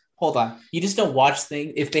second. Hold on. You just don't watch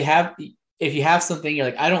things. If you have something, you're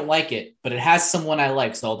like, I don't like it, but it has someone I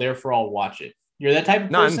like, so therefore I'll watch it. You're that type of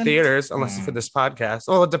person? Not in theaters, unless it's for this podcast.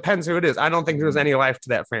 Well, it depends who it is. I don't think there's any life to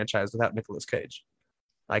that franchise without Nicolas Cage.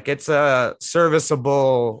 Like, it's a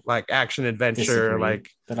serviceable, like, action adventure,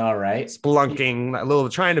 but all right,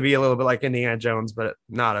 spelunking, trying to be a little bit like Indiana Jones, but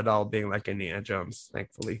not at all being like Indiana Jones,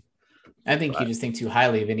 thankfully. I think you just think too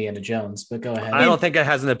highly of Indiana Jones, but go ahead. I don't think it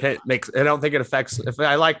has I don't think it affects. If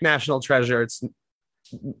I like National Treasure, it's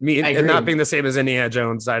me and not being the same as Indiana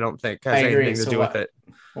Jones. I don't think has anything to do with it.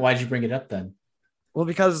 Why'd you bring it up then? Well,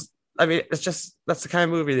 because it's just that's the kind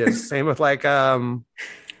of movie it is. Same with like the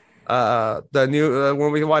new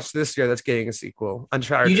one we watched this year that's getting a sequel,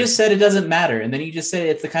 Uncharted. You just said it doesn't matter, and then you just said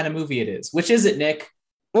it's the kind of movie it is. Which is it, Nick?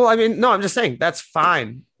 Well, I mean, no, I'm just saying that's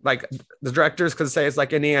fine. Like the directors could say it's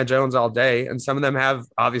like Indiana Jones all day, and some of them have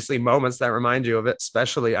obviously moments that remind you of it,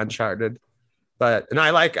 especially Uncharted. And I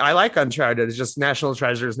like Uncharted. It's just National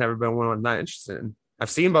Treasure has never been one I'm not interested in. I've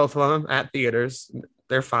seen both of them at theaters.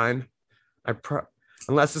 They're fine.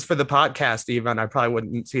 Unless it's for the podcast, even I probably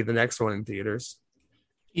wouldn't see the next one in theaters.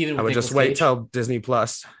 Even I would just wait till Disney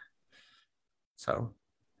Plus. So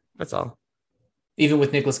that's all. Even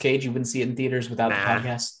with Nicolas Cage, you wouldn't see it in theaters without the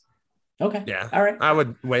podcast. Okay. Yeah. All right. I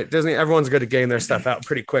would wait. Disney. Everyone's good at getting their stuff out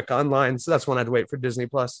pretty quick online, so that's when I'd wait for Disney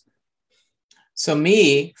Plus. So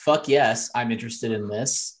me, fuck yes, I'm interested in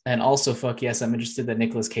this, and also fuck yes, I'm interested that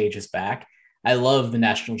Nicolas Cage is back. I love the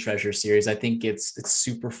National Treasure series. I think it's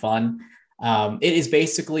super fun. It is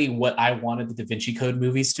basically what I wanted the Da Vinci Code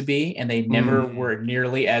movies to be, and they never were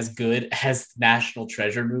nearly as good as National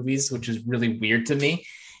Treasure movies, which is really weird to me,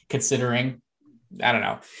 considering, I don't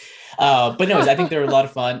know. But anyways, I think they're a lot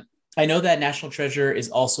of fun. I know that National Treasure is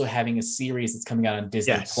also having a series that's coming out on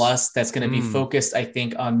Disney Plus that's going to be focused, I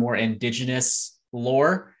think, on more indigenous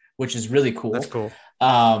lore, which is really cool. That's cool.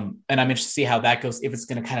 And I'm interested to see how that goes, if it's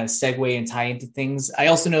going to kind of segue and tie into things. I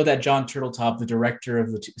also know that John Turteltaub, the director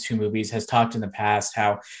of the two movies, has talked in the past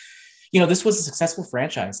how, this was a successful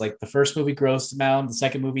franchise. Like the first movie grossed amount, the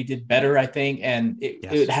second movie did better, I think. And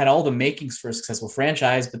it had all the makings for a successful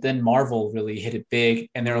franchise, but then Marvel really hit it big.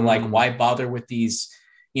 And they were like, why bother with these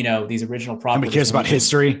original properties? Nobody cares about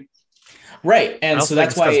history. Right. And so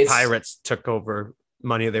that's why pirates took over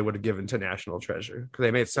money they would have given to National Treasure because they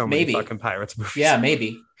made so many fucking pirates movies. Yeah,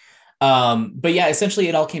 maybe. But yeah, essentially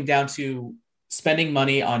it all came down to spending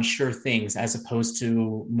money on sure things as opposed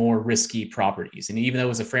to more risky properties. And even though it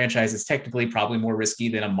was a franchise, it's technically probably more risky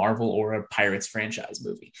than a Marvel or a Pirates franchise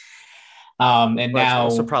movie. And now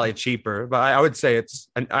it's also probably cheaper, but I would say it's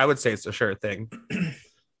a sure thing.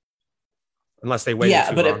 Unless they wait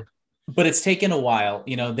too long. But it's taken a while.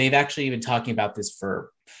 They've actually been talking about this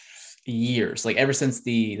for years, like ever since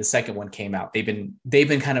the second one came out. They've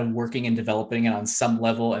been kind of working and developing it on some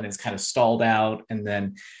level, and it's kind of stalled out. And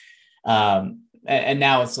then and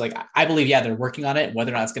now it's like, I believe, they're working on it.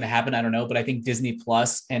 Whether or not it's going to happen, I don't know. But I think Disney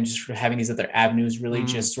Plus and just having these other avenues really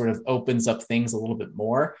just sort of opens up things a little bit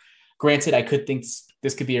more. Granted, I could think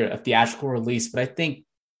this could be a theatrical release, but I think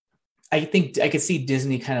I could see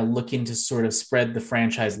Disney kind of looking to sort of spread the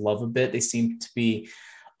franchise love a bit. They seem to be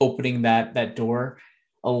opening that door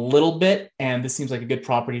a little bit. And this seems like a good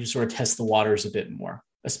property to sort of test the waters a bit more,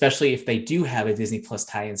 especially if they do have a Disney Plus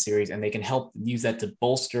tie-in series and they can help use that to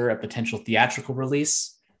bolster a potential theatrical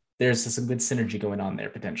release. There's some good synergy going on there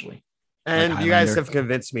potentially. And you guys have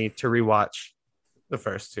convinced me to rewatch the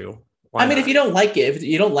first two. If you don't like it,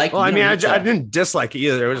 I didn't dislike it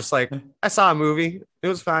either. It was just like, I saw a movie. It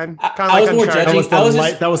was fine. Kind of like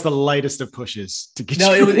Uncharted. That was the lightest of pushes to get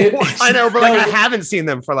you. I know, but I haven't seen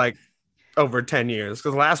them for like over 10 years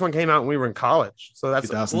because the last one came out when we were in college. So that's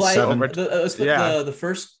 2007.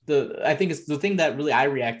 I think it's the thing that really I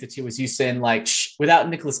reacted to was you saying like, without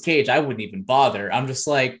Nicolas Cage, I wouldn't even bother. I'm just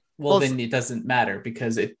like, well then it doesn't matter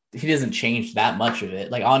because he doesn't change that much of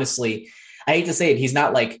it. Like, honestly, I hate to say it, he's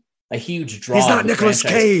not like a huge draw. He's not Nicolas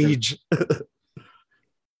Cage.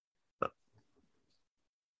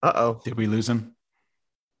 Uh-oh. Did we lose him?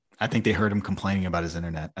 I think they heard him complaining about his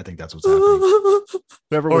internet. I think that's what's happening.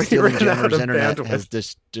 Whoever was stealing Jammer's internet has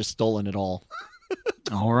just stolen it all.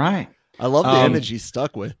 All right. I love the image he's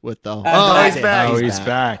stuck with though. He's back. He's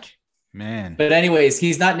back. Man. But anyways,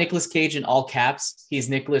 he's not Nicolas Cage in all caps. He's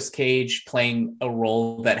Nicolas Cage playing a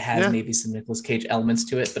role that has maybe some Nicolas Cage elements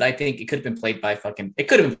to it. But I think it could have been played by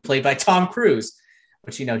Tom Cruise,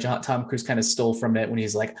 which, Tom Cruise kind of stole from it when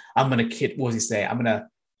he's like, what does he say? I'm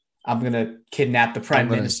going to kidnap the prime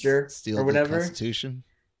minister or whatever. The Constitution.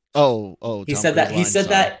 Oh, he said that.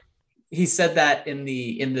 He said that in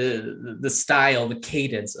the style, the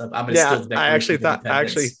cadence of I'm going to steal the Declaration of Independence. I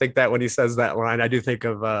actually think that when he says that line, I do think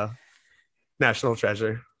of National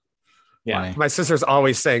Treasure. Yeah. My sister's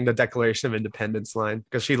always saying the Declaration of Independence line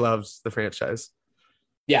because she loves the franchise.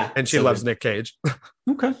 Yeah. And she loves Nick Cage.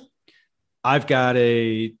 Okay. I've got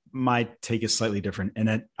my take is slightly different.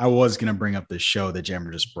 And I was going to bring up the show that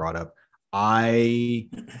Jammer just brought up.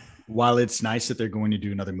 While it's nice that they're going to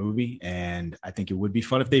do another movie, and I think it would be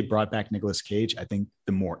fun if they brought back Nicolas Cage, I think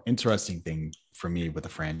the more interesting thing for me with the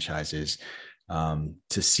franchise is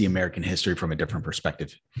to see American history from a different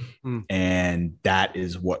perspective. And that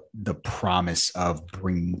is what the promise of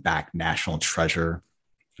bringing back National Treasure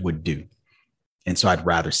would do. And so I'd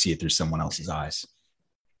rather see it through someone else's eyes.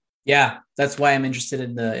 Yeah, that's why I'm interested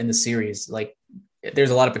in the series. Like,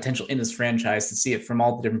 there's a lot of potential in this franchise to see it from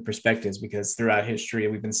all the different perspectives, because throughout history,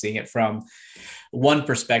 we've been seeing it from one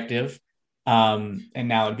perspective. And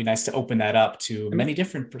now it'd be nice to open that up to many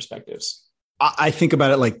different perspectives. I think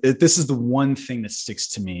about it like this is the one thing that sticks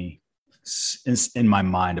to me in my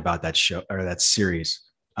mind about that show or that series.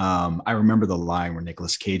 I remember the line where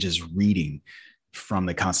Nicolas Cage is reading from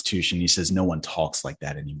the Constitution. He says, "No one talks like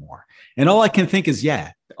that anymore." And all I can think is,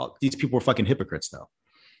 yeah, these people were fucking hypocrites though,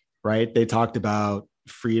 right? They talked about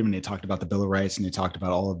freedom and they talked about the Bill of Rights and they talked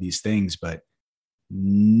about all of these things, but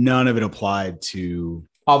none of it applied to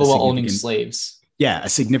all the while owning slaves. Yeah, a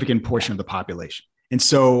significant portion of the population. And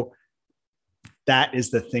so that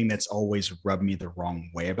is the thing that's always rubbed me the wrong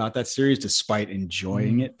way about that series, despite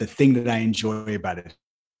enjoying it. The thing that I enjoy about it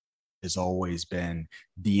has always been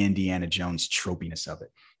the Indiana Jones tropiness of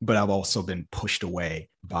it. But I've also been pushed away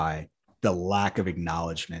by the lack of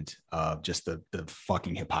acknowledgement of just the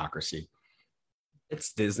fucking hypocrisy.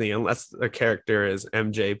 It's Disney, unless the character is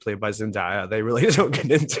MJ played by Zendaya, they really don't get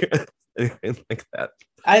into anything like that.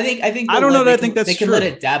 I think I don't know that I think that's true. They can let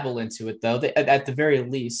it dabble into it though. At the very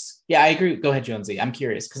least. Yeah, I agree. Go ahead, Jonesy. I'm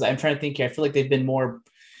curious because I'm trying to think here. I feel like they've been more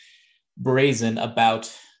brazen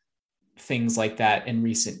about things like that in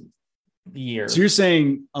recent years. So you're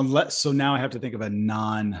saying now I have to think of a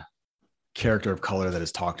non-character of color that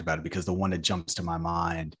is talked about it, because the one that jumps to my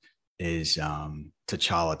mind is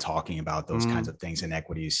T'Challa talking about those kinds of things,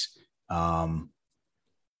 inequities. I'd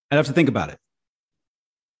have to think about it.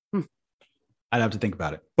 I'd have to think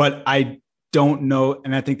about it, but I don't know.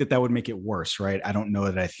 And I think that would make it worse, right? I don't know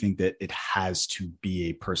that I think that it has to be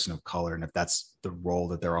a person of color. And if that's the role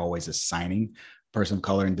that they're always assigning person of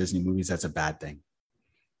color in Disney movies, that's a bad thing.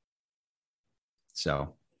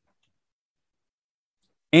 So,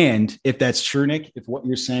 and if that's true, Nick, if what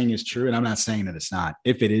you're saying is true, and I'm not saying that it's not,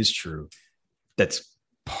 if it is true, that's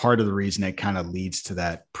part of the reason it kind of leads to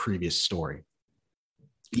that previous story,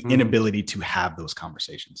 the inability to have those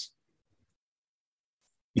conversations.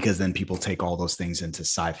 Because then people take all those things into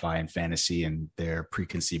sci-fi and fantasy and their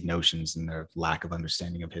preconceived notions and their lack of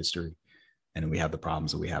understanding of history. And we have the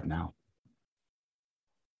problems that we have now.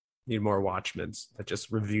 Need more Watchmen that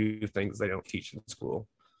just review things they don't teach in school.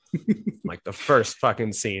 Like the first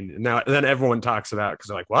fucking scene. Now, then everyone talks about it because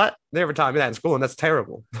they're like, what? They never taught me that in school, and that's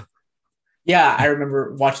terrible. Yeah, I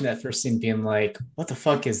remember watching that first scene being like, what the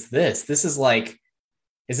fuck is this? Is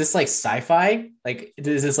this like sci-fi? Like,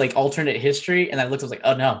 is this like alternate history? And I looked, I was like,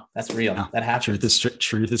 oh no, that's real. No, that happened.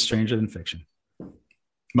 Truth is stranger than fiction.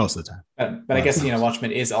 Most of the time. But I guess,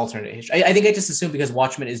 Watchmen is alternate history. I think I just assumed because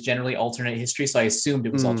Watchmen is generally alternate history. So I assumed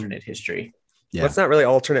it was alternate history. Yeah. Well, it's not really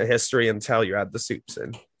alternate history until you add the soups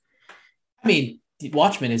in. I mean,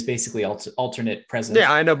 Watchmen is basically alternate present.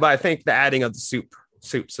 Yeah, I know. But I think the adding of the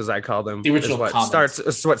soups, as I call them, the original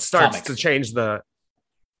is what starts to change the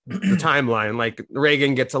timeline. Like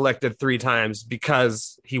Reagan gets elected 3 times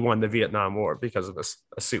because he won the Vietnam War because of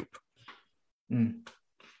a soup.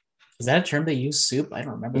 Is that a term they use, soup? I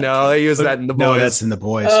don't remember. No, they use that in The Boys. No, that's in The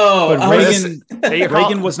Boys. Oh, but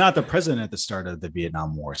Reagan was not the president at the start of the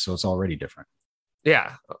Vietnam War, so it's already different.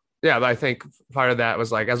 Yeah. But I think part of that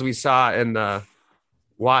was like, as we saw in the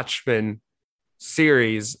Watchmen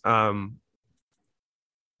series,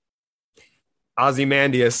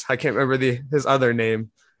 Ozymandias, I can't remember his other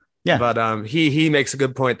name. Yeah, but he makes a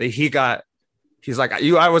good point that he's like,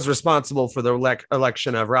 I was responsible for the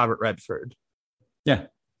election of Robert Redford. Yeah.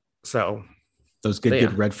 So those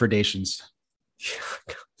good Redfordations.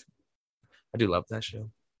 I do love that show.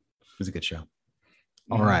 It was a good show.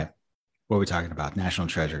 All right. What are we talking about? National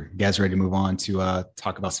Treasure. You guys ready to move on to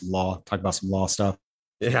talk about some law stuff?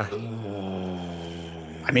 Yeah.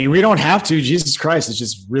 I mean, we don't have to. Jesus Christ. It's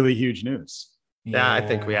just really huge news. Yeah, I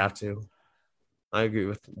think we have to. I agree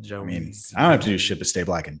with Joe. I mean, I don't have to do shit to stay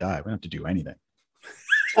black and die. We don't have to do anything.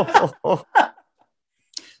 But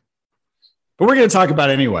we're going to talk about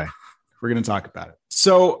it anyway. We're going to talk about it.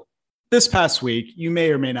 So this past week, you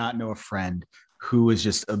may or may not know a friend who was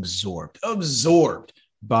just absorbed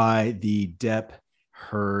by the Depp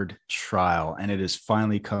Heard trial. And it has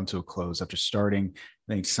finally come to a close after starting,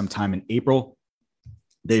 I think, sometime in April.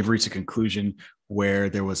 They've reached a conclusion where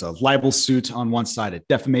there was a libel suit on one side, a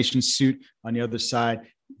defamation suit on the other side.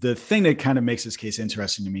 The thing that kind of makes this case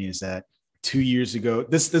interesting to me is that 2 years ago,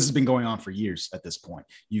 this has been going on for years at this point.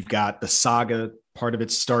 You've got the saga, part of it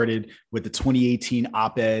started with the 2018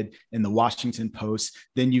 op-ed in the Washington Post.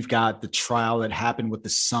 Then you've got the trial that happened with the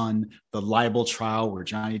Sun, the libel trial where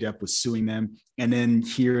Johnny Depp was suing them. And then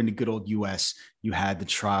here in the good old US, you had the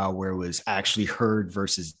trial where it was actually Heard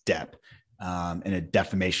versus Depp in a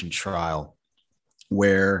defamation trial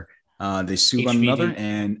where they sued one another.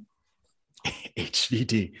 And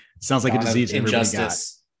HVD sounds like a disease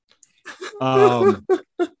injustice.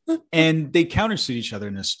 And they countersued each other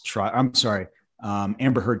in this trial. I'm sorry.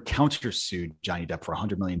 Amber Heard countersued Johnny Depp for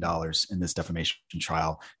 $100 million in this defamation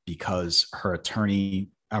trial because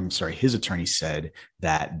his attorney said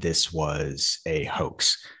that this was a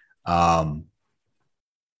hoax.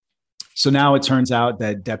 So now it turns out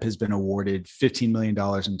that Depp has been awarded $15 million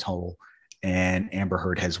in total, and Amber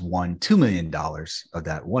Heard has won $2 million of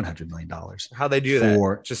that $100 million. How they do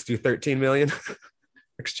that? Just do 13 million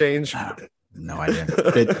exchange? No idea.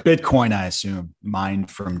 Bitcoin, I assume,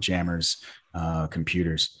 mined from jammers'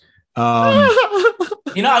 computers.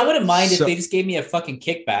 I wouldn't mind if they just gave me a fucking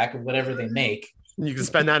kickback of whatever they make. You can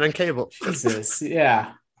spend that on cable. Jesus,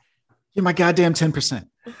 yeah. Yeah, my goddamn 10%.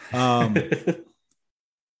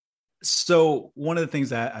 So one of the things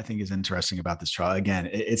that I think is interesting about this trial, again,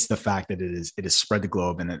 it's the fact that it has spread the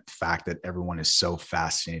globe, and the fact that everyone is so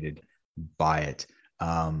fascinated by it.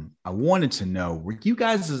 I wanted to know, were you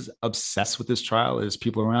guys as obsessed with this trial as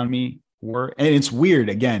people around me were? And it's weird,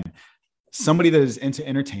 again, somebody that is into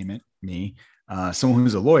entertainment, me, someone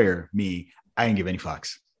who's a lawyer, me, I didn't give any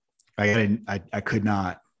fucks. I could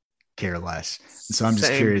not care less. And so I'm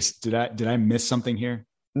just curious, did I miss something here?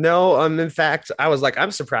 No, in fact, I was like, I'm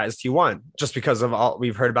surprised he won just because of all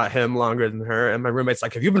we've heard about him longer than her. And my roommate's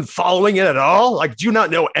like, have you been following it at all? Like, do you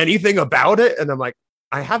not know anything about it? And I'm like,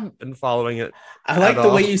 I haven't been following it. I like the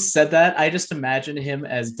way you said that. I just imagine him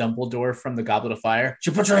as Dumbledore from the Goblet of Fire.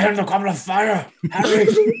 You put your hand in the Goblet of Fire, Harry.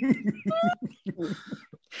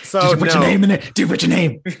 So put your name in it. Do put your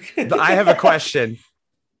name. I have a question.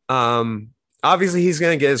 Obviously, he's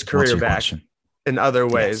going to get his career back. Question? In other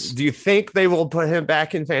ways. Yes. Do you think they will put him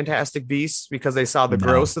back in Fantastic Beasts because they saw the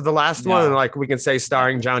gross of the last one, and like we can say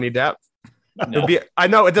starring Johnny Depp? No. I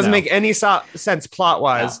know it doesn't make any sense plot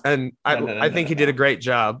wise, and I think he did a great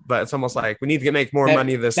job, but it's almost like we need to make more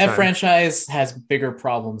money this time. That franchise has bigger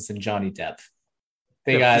problems than Johnny Depp.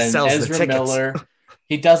 They got Ezra Miller.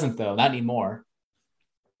 He doesn't though, not anymore.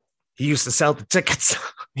 He used to sell the tickets.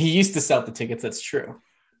 That's true.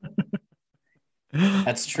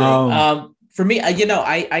 That's true. For me,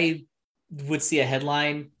 I would see a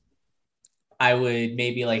headline. I would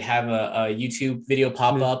maybe like have a YouTube video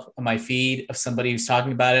pop up on my feed of somebody who's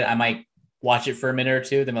talking about it. I might watch it for a minute or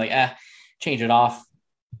two. Then be like, change it off.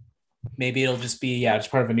 Maybe it'll just be,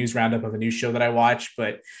 just part of a news roundup of a news show that I watch,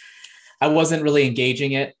 but I wasn't really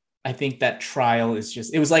engaging it. I think that trial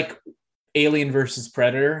is it was like Alien versus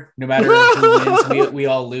Predator. No matter who wins, we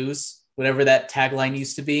all lose, whatever that tagline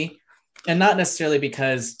used to be. And not necessarily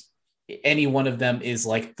because any one of them is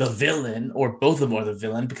like the villain or both of them are the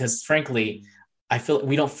villain, because frankly, I feel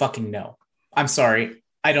we don't fucking know. I'm sorry.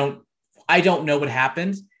 I don't know what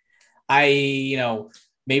happened. Maybe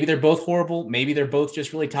they're both horrible. Maybe they're both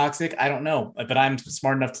just really toxic. I don't know, but I'm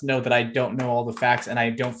smart enough to know that I don't know all the facts, and I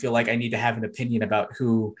don't feel like I need to have an opinion about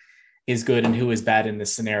who is good and who is bad in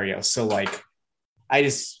this scenario. So like,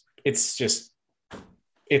 it's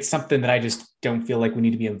something that I just don't feel like we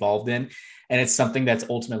need to be involved in. And it's something that's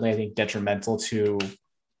ultimately, I think, detrimental to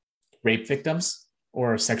rape victims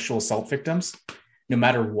or sexual assault victims, no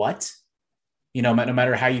matter what, no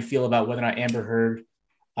matter how you feel about whether or not Amber Heard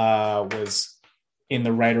was in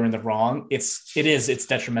the right or in the wrong. It's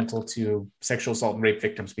detrimental to sexual assault and rape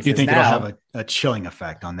victims. Because do you think it'll have a chilling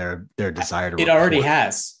effect on their desire to report?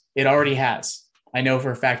 It already has. I know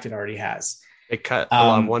for a fact it already has. It cut a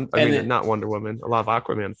lot of not Wonder Woman, a lot of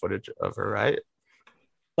Aquaman footage of her, right?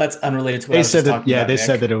 That's unrelated to what I was talking about. They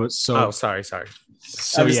said that it was so. Oh, sorry.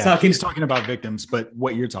 So he's talking about victims, but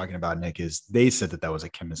what you're talking about, Nick, is they said that was a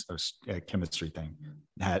chemistry thing.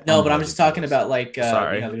 No, but I'm just talking about like.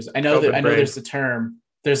 Sorry. I know there's a term.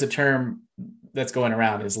 There's a term that's going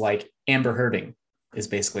around is like Amber Hearding is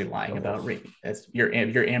basically lying about rape. You're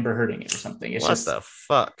Amber Hearding it or something. It's what the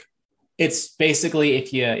fuck? It's basically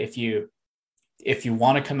if you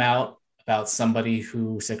want to come out about somebody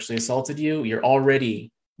who sexually assaulted you, you're already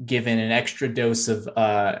given an extra dose of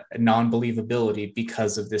non-believability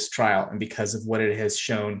because of this trial and because of what it has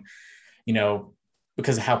shown,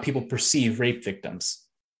 because of how people perceive rape victims.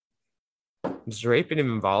 Is rape even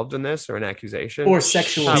involved in this or an accusation? Or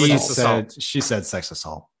sexual assault? She said sex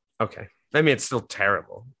assault. Okay. I mean, it's still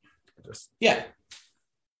terrible.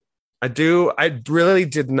 I really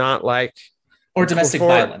did not like. Or domestic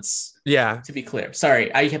violence. Yeah. To be clear. Sorry,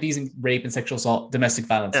 I kept using rape and sexual assault. Domestic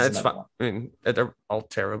violence is another one. I mean, they're all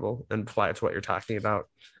terrible and apply to what you're talking about.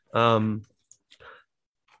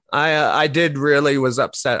 I did really was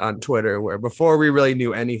upset on Twitter where before we really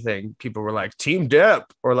knew anything, people were like Team Depp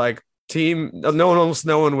or like no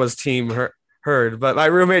one was Team Heard, but my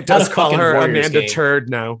roommate does call her Amanda Turd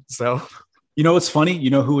now. So You know what's funny? You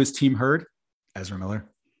know who his team heard? Ezra Miller.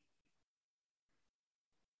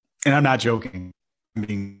 And I'm not joking. I'm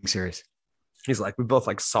being serious. He's like, we both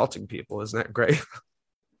like salting people. Isn't that great?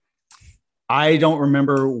 I don't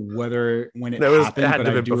remember whether when it happened,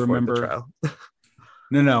 but I do remember. The trial.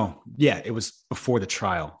 No. Yeah, it was before the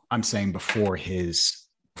trial. I'm saying before his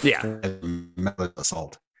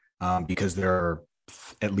assault, because there are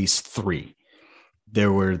at least 3.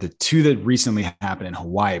 There were the 2 that recently happened in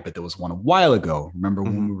Hawaii, but there was one a while ago. Remember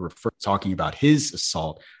when we were first talking about his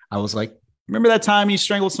assault? I was like, remember that time he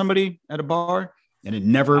strangled somebody at a bar and it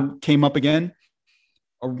never came up again?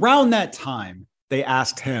 Around that time, they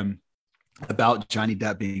asked him about Johnny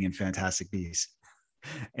Depp being in Fantastic Beasts.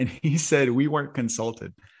 And he said, we weren't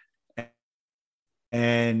consulted.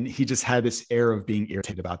 And he just had this air of being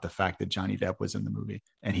irritated about the fact that Johnny Depp was in the movie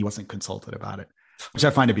and he wasn't consulted about it, which I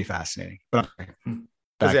find to be fascinating. But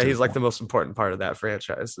he's like the most important part of that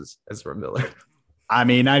franchise is Ezra Miller. I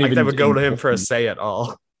mean, not even that would go to him for a say at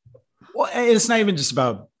all. Well, it's not even just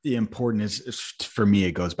about the importance. For me,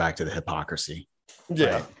 it goes back to the hypocrisy.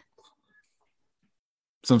 Yeah. Right?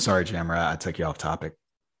 So I'm sorry, Jamra, I took you off topic.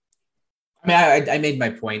 I mean, I made my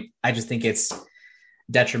point. I just think it's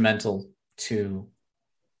detrimental to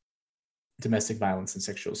domestic violence and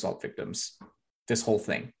sexual assault victims. This whole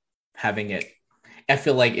thing, having it, I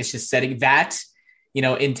feel like it's just setting that,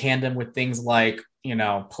 in tandem with things like,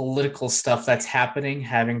 political stuff that's happening,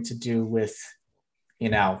 having to do with,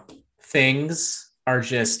 things are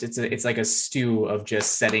just, it's like a stew of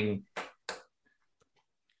just setting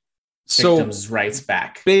victims' rights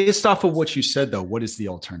back. Based off of what you said, though, what is the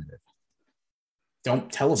alternative?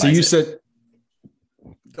 Don't televise it. So you said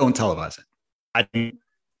don't televise it.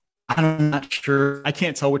 I'm not sure. I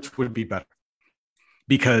can't tell which would be better.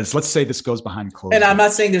 Because let's say this goes behind closed doors. And I'm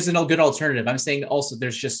not saying there's no good alternative. I'm saying also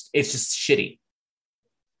it's just shitty.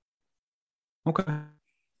 Okay.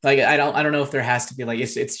 Like I don't know if there has to be like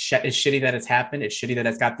it's shitty that it's happened. It's shitty that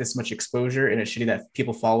it's got this much exposure, and it's shitty that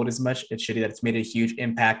people follow it as much. It's shitty that it's made a huge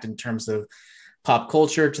impact in terms of pop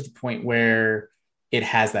culture to the point where it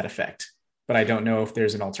has that effect. But I don't know if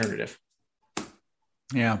there's an alternative.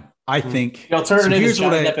 Yeah, I think the alternative is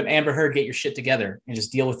Johnny Depp and Amber Heard get your shit together and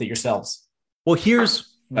just deal with it yourselves. Well,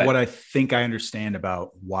 here's what I think I understand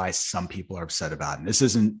about why some people are upset about it. This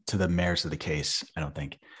isn't to the merits of the case, I don't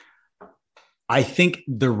think. I think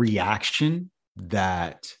the reaction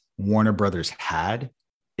that Warner Brothers had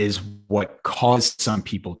is what caused some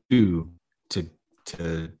people to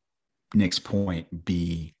Nick's point,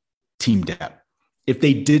 be Team Depp. If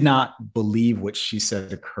they did not believe what she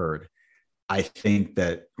said occurred, I think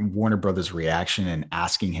that Warner Brothers' reaction and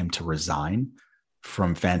asking him to resign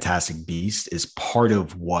from Fantastic Beasts is part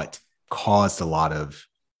of what caused a lot of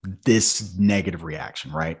this negative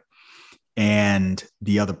reaction, right? And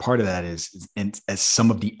the other part of that is, and as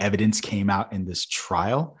some of the evidence came out in this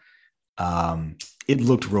trial, it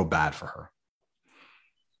looked real bad for her.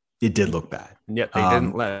 It did look bad. And yet they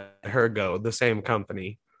didn't let her go. The same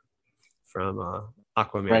company from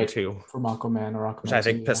Aquaman 2. From Aquaman or Aquaman, which I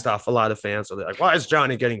think pissed off a lot of fans. So they're like, why is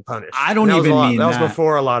Johnny getting punished? I don't even mean that. That was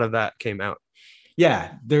before a lot of that came out.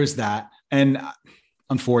 Yeah, there's that. And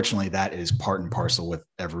unfortunately, that is part and parcel with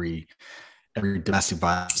every domestic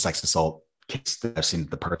violence, sex assault case that I've seen.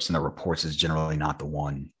 The person that reports is generally not the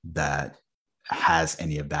one that has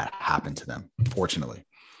any of that happen to them, fortunately.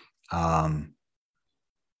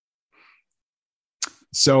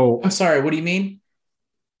 So I'm sorry, what do you mean?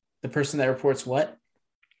 The person that reports what?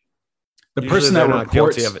 The person that reports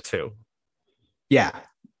guilty of it too. Yeah.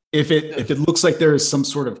 If it looks like there is some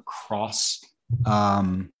sort of cross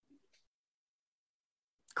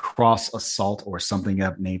assault or something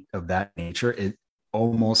of that nature, it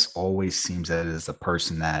almost always seems that it is the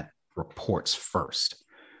person that reports first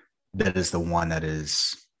that is the one that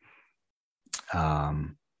is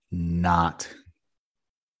not,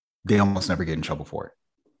 they almost never get in trouble for it.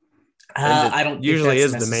 I don't usually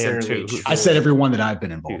is the man too. I said everyone that I've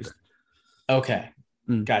been involved in. Okay.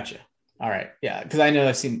 Gotcha. All right. Yeah. Because I know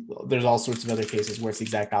I've seen there's all sorts of other cases where it's the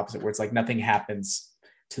exact opposite, where it's like nothing happens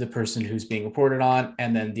to the person who's being reported on,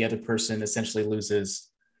 and then the other person essentially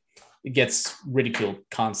gets ridiculed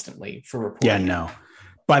constantly for reporting. Yeah, no.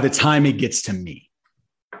 By the time it gets to me,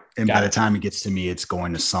 by the time it gets to me, it's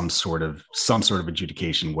going to some sort of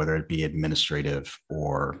adjudication, whether it be administrative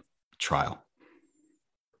or trial.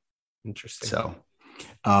 Interesting. So,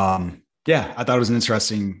 yeah, I thought it was an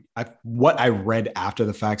interesting. What I read after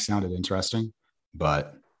the fact sounded interesting,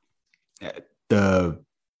 but the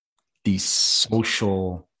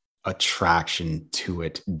social attraction to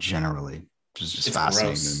it generally is just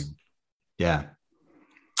fascinating to me. Yeah.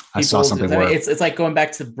 I saw something where it's like going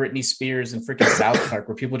back to Britney Spears and freaking South Park,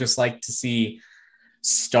 where people just like to see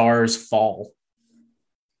stars fall.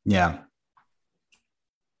 Yeah.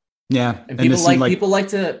 And people like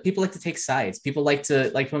to take sides. People like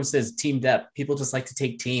to, like when it says Team Depp, people just like to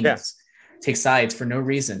take teams, take sides for no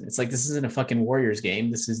reason. It's like, this isn't a fucking Warriors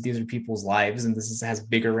game. These are people's lives, and has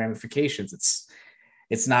bigger ramifications.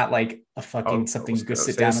 It's not like a fucking something you go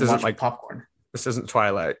sit down and watch like popcorn. This isn't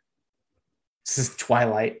Twilight. This is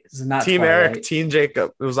Twilight. This is not Team Twilight. Eric, Team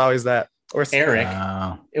Jacob. It was always that. Or Eric.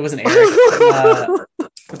 It wasn't Eric.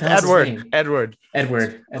 Edward. My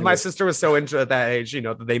Edward. sister was so into it at that age,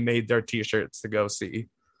 that they made their t-shirts to go see.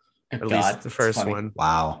 At least the first one.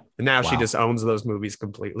 Wow. And now she just owns those movies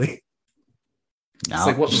completely. Now,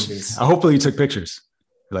 like, what movies? Hopefully you took pictures.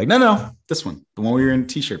 You're like, no, this one. The one we were in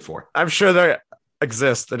t-shirt for. I'm sure they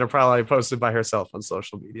exist and are probably posted by herself on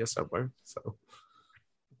social media somewhere. So,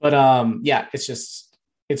 but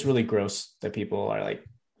it's really gross that people are like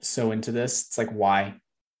so into this. It's like, why?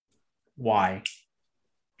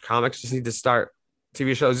 Comics just need to start.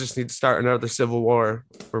 TV shows just need to start another civil war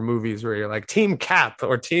for movies where you're like Team Cap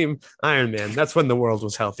or Team Iron Man. That's when the world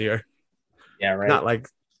was healthier. Yeah, right. Not like.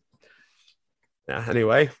 Yeah.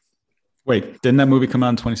 Anyway. Wait, didn't that movie come out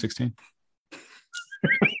in 2016?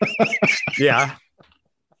 Yeah.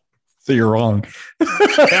 So you're wrong.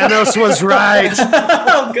 Thanos was right.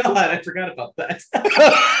 Oh God, I forgot about that.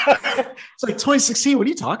 It's like 2016. What are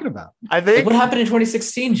you talking about? I think. What happened in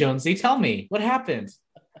 2016, Jonesy? Tell me what happened.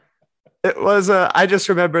 It was. I just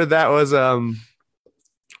remember that was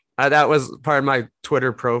part of my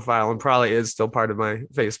Twitter profile, and probably is still part of my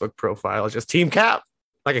Facebook profile. It's just Team Cap.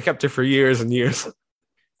 Like, I kept it for years and years.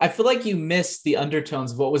 I feel like you missed the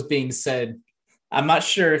undertones of what was being said. I'm not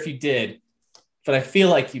sure if you did, but I feel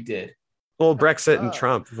like you did. Well, Brexit and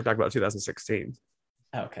Trump, if we're talking about 2016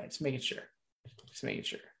 Okay, just making sure.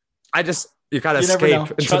 You gotta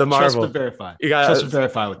escape into the Marvel. Trust but verify. You gotta trust but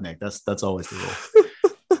verify with Nick. That's always the rule.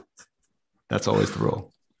 That's always the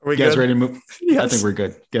rule. Are we you guys good? Ready to move? Yes. I think we're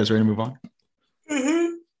good. You guys ready to move on?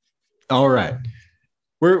 Mm-hmm. All right.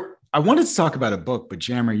 I wanted to talk about a book, but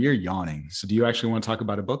Jammer, you're yawning. So do you actually want to talk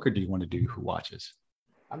about a book, or do you want to do Who Watches?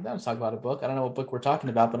 I'm down to talk about a book. I don't know what book we're talking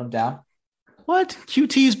about, but I'm down. What?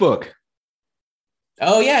 QT's book.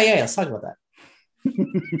 Oh, yeah. Let's talk about that.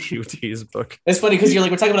 QT's book. It's funny because you're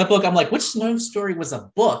like, we're talking about a book. I'm like, which Snow Story was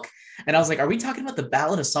a book? And I was like, are we talking about the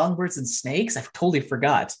Ballad of Songbirds and Snakes? I totally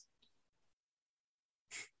forgot.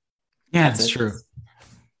 Yeah, that's true.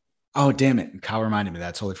 Oh, damn it. Kyle reminded me that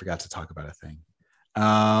I totally forgot to talk about a thing.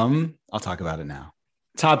 I'll talk about it now.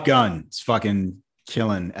 Top Gun is fucking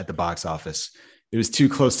killing at the box office. It was too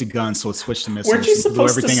close to Gun, so it switched to missiles. Weren't you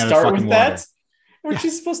supposed to start with that? Weren't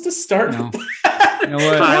you supposed to start with that? You know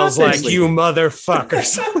what? Kyle's like, you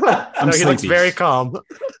motherfuckers. He looks very calm.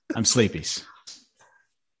 I'm sleepies.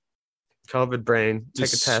 COVID brain.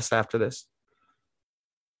 Take a test after this.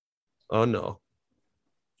 Oh no.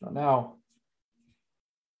 Oh no.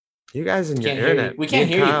 You guys and your internet. We can't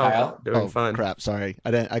hear you, Kyle. Doing fun. Crap, sorry.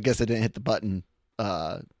 I guess I didn't hit the button.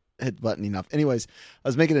 Hit the button enough. Anyways, I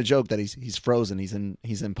was making a joke that he's frozen. He's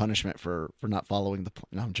in punishment for not following the.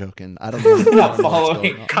 No, I'm joking. I don't know. Not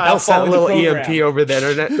following. Kyle sent a little EMP over the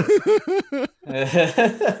internet.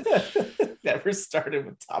 Never started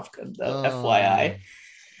with Top Gun though. FYI.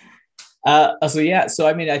 So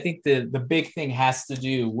I mean, I think the big thing has to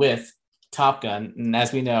do with Top Gun, and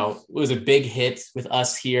as we know, it was a big hit with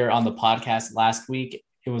us here on the podcast last week.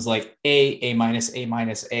 It was like A minus,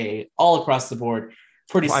 A all across the board.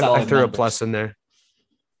 Pretty solid. I threw a plus in there.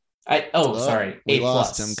 Sorry. We A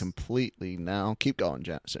lost plus. him completely now. Keep going,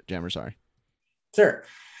 Jammer. Sorry. Sure.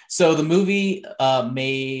 So the movie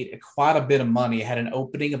made quite a bit of money. It had an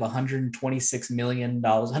opening of $126 million,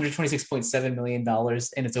 $126.7 million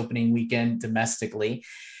in its opening weekend domestically.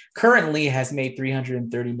 Currently has made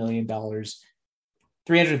 $330 million,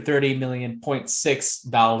 $330 million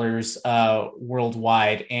 $0.6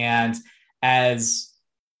 worldwide. And as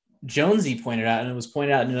Jonesy pointed out, and it was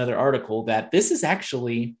pointed out in another article, that this is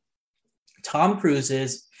actually Tom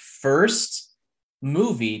Cruise's first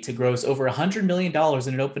movie to gross over $100 million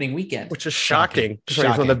in an opening weekend. Which is shocking. He's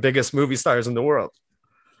one of the biggest movie stars in the world.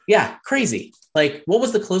 Yeah, crazy. Like, what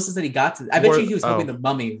was the closest that he got to? I bet you he was hoping The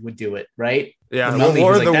Mummy would do it, right? Yeah, War of the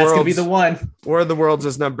Worlds. That's gonna be the one. War of the Worlds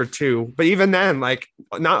is number 2, but even then, like,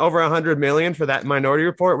 not over 100 million for that Minority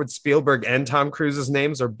Report with Spielberg and Tom Cruise's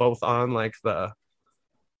names are both on like the.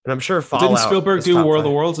 And I'm sure Fallout. Didn't Spielberg do War of the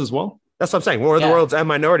Worlds as well? That's what I'm saying. War of the Worlds and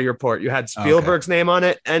Minority Report. You had Spielberg's name on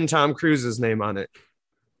it and Tom Cruise's name on it.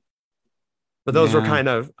 But those were kind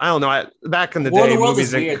of, I don't know. Back in the day, the World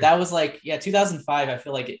is weird. That was like, 2005. I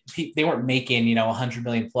feel like they weren't making, 100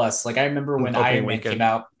 million plus. Like I remember when Iron Man came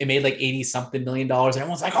out, it made like 80 something million dollars, and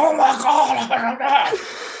everyone's like, "Oh my god!"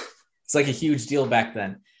 It's like a huge deal back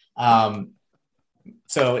then.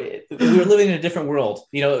 So we were living in a different world.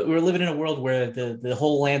 We were living in a world where the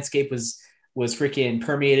whole landscape was freaking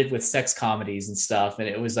permeated with sex comedies and stuff. And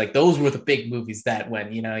it was like, those were the big movies that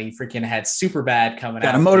when, you freaking had Superbad coming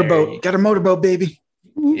out. Got a motorboat, baby.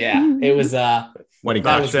 Yeah. It was, Wedding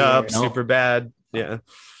Crashing Up, Superbad. Yeah.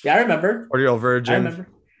 Yeah. I remember. 40-Year-Old Virgin. I remember.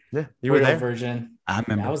 Yeah. You were there. Virgin. I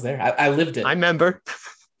remember. I was there. I lived it. I remember.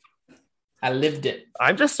 I lived it.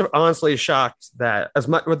 I'm just honestly shocked that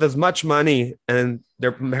with as much money and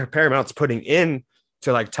their Paramount's putting in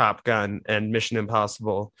to like Top Gun and Mission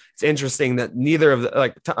Impossible, it's interesting that neither of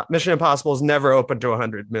the Mission Impossible has never opened to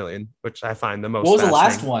 100 million, which I find the most. What was the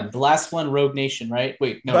last one? The last one, Rogue Nation, right?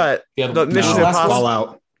 Wait, no. But the Mission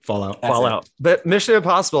Impossible, Fallout. But Mission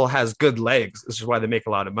Impossible has good legs, which is why they make a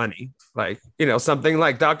lot of money. Like, something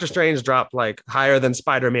like Doctor Strange dropped like higher than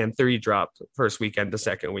Spider-Man 3 dropped first weekend to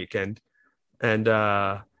second weekend. And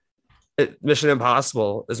Mission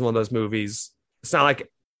Impossible is one of those movies. It's not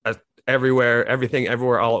like everything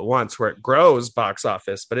everywhere all at once where it grows box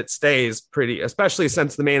office, but it stays pretty, especially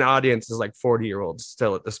since the main audience is like 40-year-olds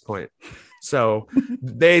still at this point. So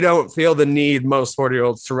they don't feel the need, most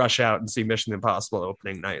 40-year-olds, to rush out and see Mission Impossible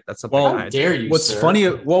opening night. That's something. How dare you? What's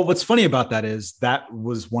funny about that is that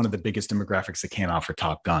was one of the biggest demographics that came out for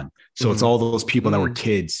Top Gun. So it's all those people that were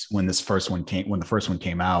kids when the first one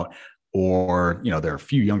came out, or there are a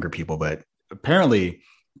few younger people, but apparently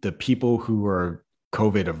the people who are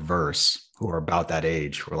COVID averse, who are about that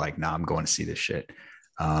age, were like, "Nah, I'm going to see this shit."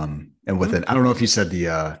 And with it, I don't know if you said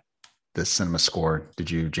the cinema score.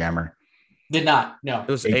 Did you, Jammer? Did not. No, it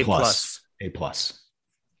was A+. A+.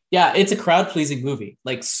 Yeah, it's a crowd pleasing movie,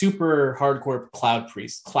 like super hardcore crowd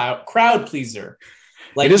pleaser.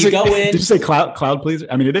 Like you go in. Did you say cloud pleaser?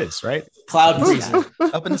 I mean, it is, right? Cloud pleaser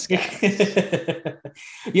up in the sky.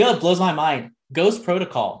 It blows my mind. Ghost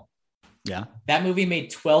Protocol. Yeah. That movie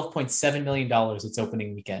made $12.7 million its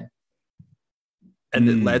opening weekend. And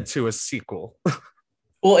it led to a sequel.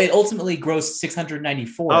 Well, it ultimately grossed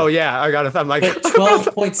 694. Oh, yeah. I got it. I'm like, but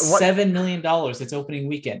 $12.7 million its opening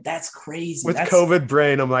weekend. That's crazy. With COVID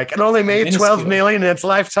brain, I'm like, it only made $12 million in its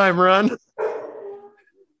lifetime run.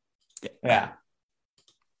 Yeah.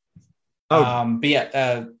 Oh. But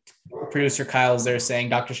yeah, producer Kyle's there saying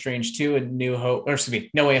Doctor Strange 2 and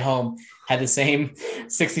No Way Home had the same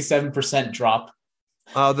 67% drop.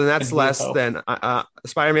 Oh, then that's less than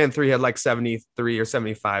Spider-Man 3 had like 73 or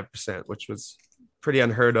 75%, which was pretty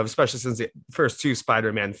unheard of, especially since the first two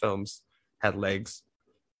Spider-Man films had legs.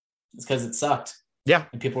 It's because it sucked. Yeah.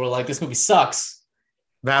 And people were like, this movie sucks.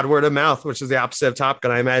 Bad word of mouth, which is the opposite of Top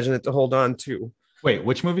Gun. I imagine it to hold on to. Wait,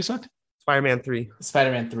 which movie sucked? Spider-Man 3.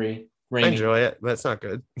 Spider-Man 3. Raimi. I enjoy it, but it's not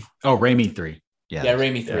good. Oh, Raimi 3. Yeah,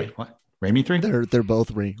 Raimi 3. Yeah. What? Raimi 3? They're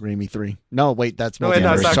both Raimi 3. No, wait, that's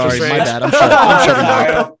multiverse. Sorry, my bad. I'm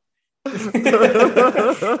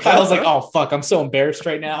shutting Kyle's like, oh fuck, I'm so embarrassed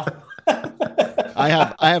right now. I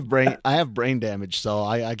have brain damage, so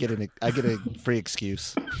I get a free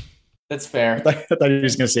excuse. That's fair. I thought you were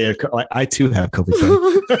just gonna say I too have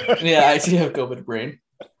COVID brain. Yeah, I too have COVID brain.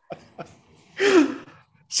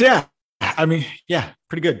 So yeah, I mean, yeah,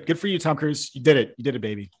 pretty good. Good for you, Tom Cruise. You did it,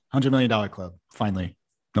 baby. $100 million club. Finally.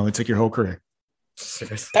 It only took your whole career.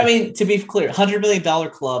 I mean, to be clear, $100 million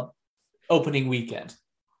club opening weekend.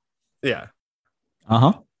 Yeah.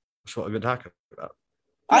 That's what we've been talking about.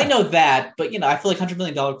 I know that, but I feel like $100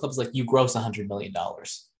 million club is like you gross $100 million.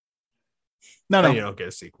 No, you don't get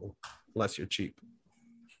a sequel unless you're cheap.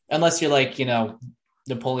 Unless you're like,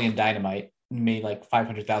 Napoleon Dynamite made like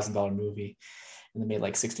 $500,000 movie and they made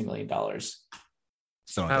like $60 million.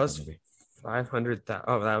 So that was 500,000.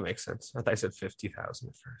 Oh, that makes sense. I thought I said 50,000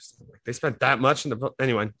 at first. I'm like, they spent that much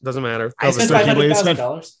anyway. Doesn't matter. I spent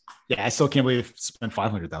 $500,000. Yeah, I still can't believe they spent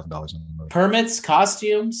 $500,000 on the movie. Permits,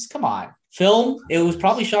 costumes. Come on, film. It was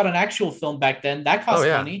probably shot on actual film back then. That cost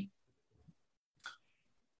money.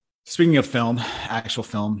 Speaking of film, actual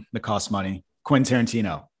film that costs money. Quentin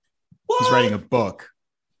Tarantino. What? He's writing a book.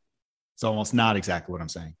 It's almost not exactly what I'm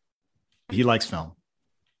saying. He likes film,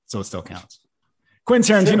 so it still counts.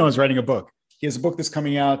 Quentin Tarantino is writing a book. He has a book that's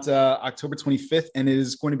coming out October 25th, and it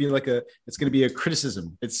is going to be it's going to be a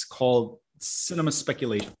criticism. It's called Cinema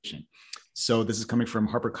Speculation. So this is coming from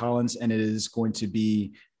HarperCollins, and it is going to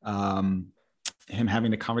be him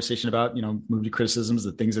having a conversation about, movie criticisms,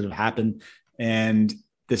 the things that have happened. And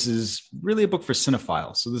this is really a book for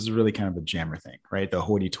cinephiles. So this is really kind of a Jammer thing, right? The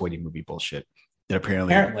hoity-toity movie bullshit. that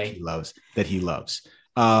apparently he loves.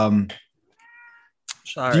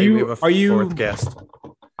 Sorry, we have a fourth guest.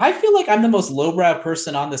 I feel like I'm the most lowbrow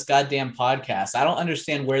person on this goddamn podcast. I don't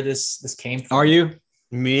understand where this came from. Are you?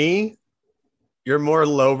 Me? You're more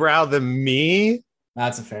lowbrow than me?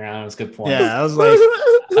 That's a good point. Yeah, I was like,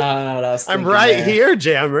 I'm right here,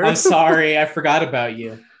 Jammer. I'm sorry, I forgot about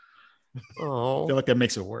you. Oh, I feel like that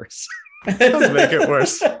makes it worse. Does make it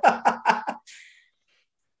worse.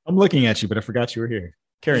 I'm looking at you, but I forgot you were here.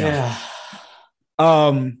 Carry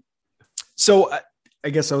on. So I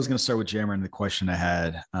guess I was going to start with Jammer, and the question I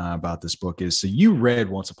had about this book is: so you read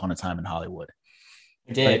Once Upon a Time in Hollywood?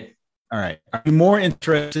 I did. Right? All right. Are you more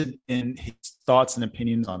interested in his thoughts and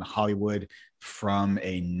opinions on Hollywood from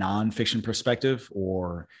a nonfiction perspective,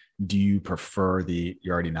 or do you prefer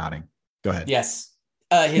you're already nodding? Go ahead. Yes.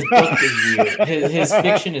 His book is weird. His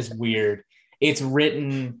fiction is weird. It's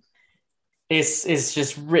written. It's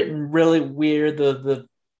just written really weird.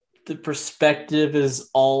 The perspective is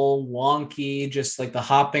all wonky. Just like the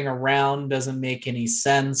hopping around doesn't make any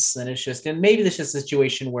sense, and maybe this is a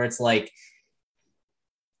situation where it's like,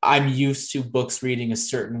 I'm used to books reading a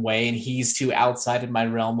certain way, and he's too outside of my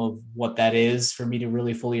realm of what that is for me to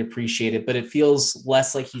really fully appreciate it. But it feels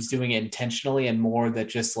less like he's doing it intentionally and more that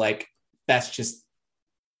just like, that's just,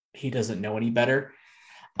 he doesn't know any better.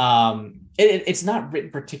 It's not written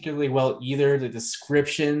particularly well either. The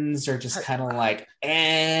descriptions are just kind of like,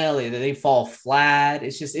 they fall flat.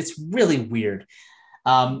 It's really weird.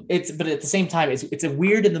 But at the same time, it's a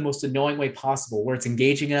weird in the most annoying way possible, where it's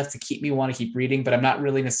engaging enough to keep me want to keep reading, but I'm not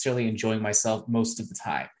really necessarily enjoying myself most of the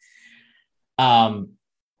time. I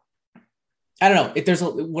don't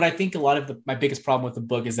know. What I think a lot of my biggest problem with the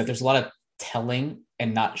book is that there's a lot of telling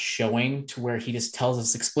and not showing, to where he just tells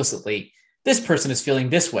us explicitly, this person is feeling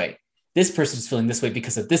this way. This person is feeling this way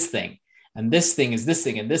because of this thing. And this thing is this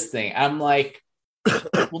thing and this thing. I'm like,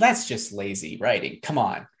 well, that's just lazy writing. Come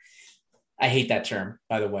on. I hate that term,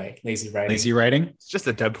 by the way. Lazy writing. Lazy writing? It's just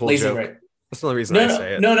a Deadpool joke. That's the only reason I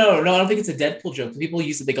say it. No. I don't think it's a Deadpool joke. People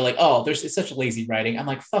use it. They go like, "Oh, it's such a lazy writing." I'm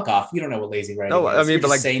like, "Fuck off! You don't know what lazy writing is." I mean, but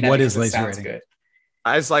like, what is lazy writing? Good.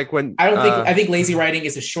 I was like, when I think lazy writing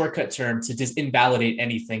is a shortcut term to just invalidate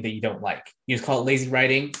anything that you don't like. You just call it lazy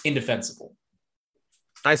writing, indefensible.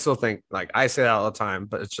 I still think, like, I say that all the time,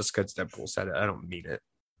 but it's just because Deadpool said it. I don't mean it.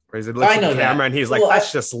 Whereas it looks at the camera and he's like,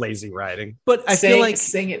 that's just lazy writing. But I feel like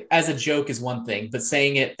saying it as a joke is one thing, but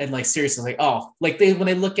saying it and like seriously, like, oh, like when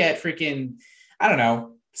they look at freaking, I don't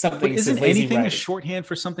know, something. But isn't anything writing a shorthand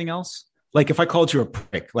for something else? Like if I called you a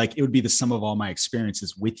prick, like it would be the sum of all my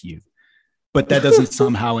experiences with you. But that doesn't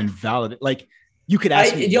somehow invalidate. Like you could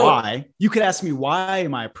ask me why. You could ask me why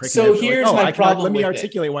am I a prick? So here's my problem. Let me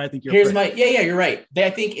articulate why I think you're a prick. You're right. I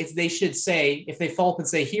think they should say, if they follow up and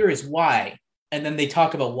say, here is why, and then they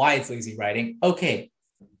talk about why it's lazy writing. Okay.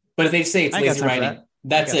 But if they say it's lazy writing,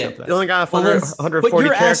 that's it. You only got 140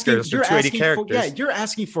 characters or 280 characters. You're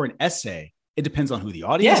asking for an essay. It depends on who the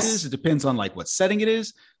audience is. It depends on like what setting it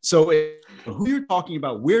is. So who you're talking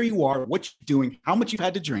about, where you are, what you're doing, how much you've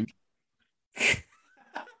had to drink.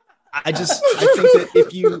 I think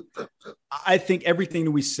that I think everything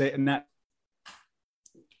that we say and that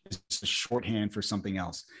is a shorthand for something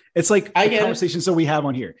else. It's like the conversations that we have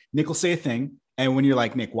on here. Nick will say a thing, and when you're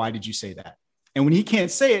like, Nick, why did you say that? And when he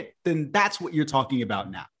can't say it, then that's what you're talking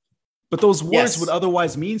about now. But those words would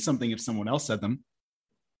otherwise mean something if someone else said them.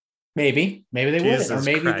 Maybe they wouldn't, or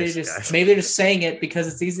maybe they're just saying it because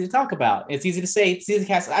it's easy to talk about. It's easy to say. It's easy to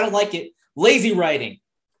cast. I don't like it. Lazy writing.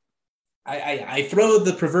 I throw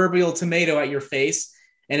the proverbial tomato at your face,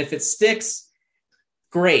 and if it sticks,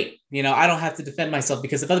 great. You know, I don't have to defend myself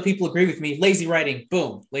because if other people agree with me, lazy writing,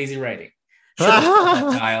 boom, lazy writing.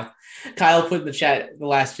 Kyle put in the chat, The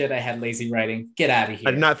Last Jedi had lazy writing. Get out of here.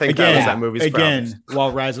 I did not think that was that movie's problem.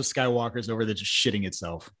 While Rise of Skywalker's over there just shitting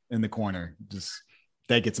itself in the corner. Just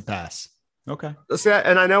that gets a pass. Okay.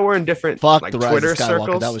 And I know we're in different like the Twitter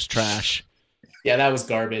circles. That was trash. Yeah, that was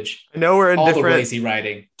garbage. I know we're in different the lazy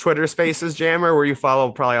writing Twitter spaces, Jammer, where you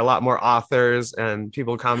follow probably a lot more authors and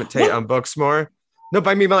people commentate on books more. No, but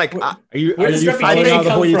I mean, like, are you following all the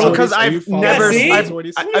hoity-toities? Because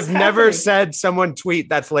I've never said someone tweet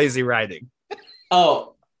that's lazy writing.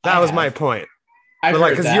 Oh, that was my point. But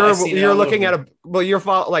like, because you're looking at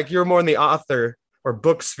you're more in the author or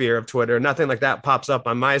book sphere of Twitter. Nothing like that pops up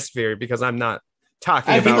on my sphere because I'm not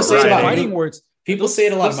talking about writing words. People say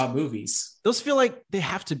it a lot about movies. Those feel like they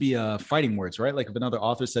have to be fighting words, right? Like if another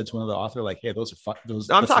author said to another author, like, "Hey, those are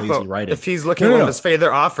I'm talking about writing." If he's looking at his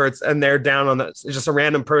favorite authors and they're down on it's just a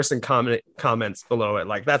random person comments below it,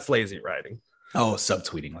 like that's lazy writing. Oh,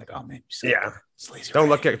 subtweeting, like, oh man, it's lazy. Don't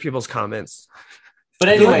look at people's comments. But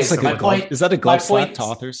anyways, like my point is that a glove slap to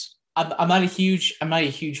authors? I'm not a huge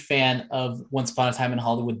fan of Once Upon a Time in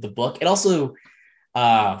Hollywood, the book. It also,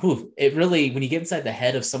 it really, when you get inside the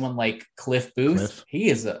head of someone like Cliff Booth, he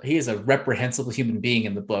is a reprehensible human being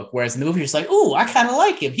in the book. Whereas in the movie, you're just like, oh, I kind of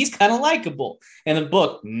like him. He's kind of likable. In the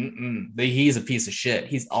book, he's a piece of shit.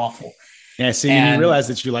 He's awful. Yeah, see, and you realize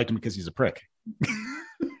that you liked him because he's a prick.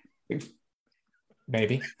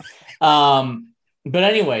 Maybe. But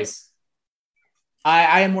anyways,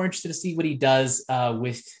 I am more interested to see what he does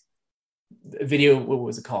with video. What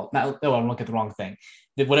was it called? I'm looking at the wrong thing.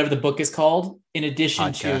 Whatever the book is called, in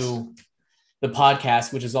addition to the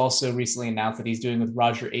podcast, which is also recently announced that he's doing with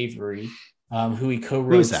Roger Avery, who he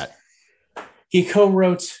co-wrote. Who is that? He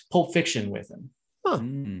co-wrote Pulp Fiction with him. Huh.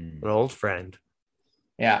 An old friend.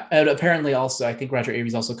 Yeah, and apparently also, I think Roger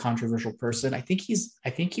Avery's also a controversial person. I think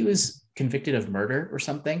he was convicted of murder or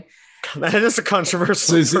something. That is a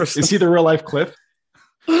controversial person. Is he the real life Cliff?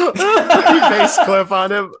 You base Cliff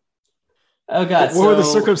on him. Oh God! What were the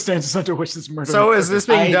circumstances under which this murder? So is this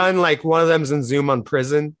being done like one of them's in Zoom on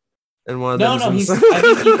prison, and one of them's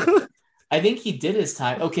I think he did his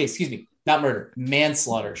time. Okay, excuse me, not murder,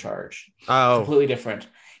 manslaughter charge. Oh, completely different.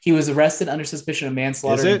 He was arrested under suspicion of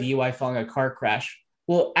manslaughter and DUI following a car crash.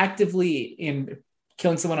 Well, actively in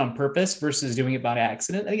killing someone on purpose versus doing it by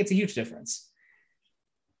accident, I think it's a huge difference.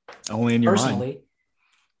 Only in your mind.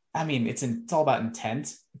 I mean, it's all about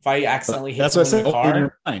intent. If I accidentally hit that's what I said. Only in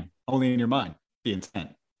your mind. Only in your mind. The intent.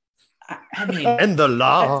 I mean, and the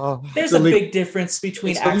law. There's a big difference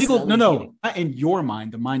between legal. No, not in your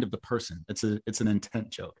mind. The mind of the person. It's an intent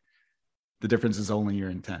joke. The difference is only your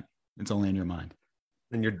intent. It's only in your mind.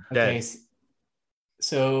 And you're dead. Okay,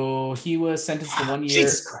 so he was sentenced to 1 year.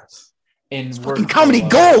 Jesus Christ! In fucking comedy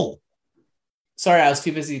gold. Sorry, I was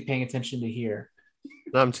too busy paying attention to hear.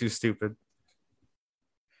 I'm too stupid.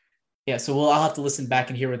 Yeah, so I'll have to listen back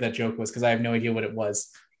and hear what that joke was because I have no idea what it was.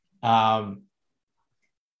 Anyway,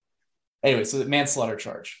 so the manslaughter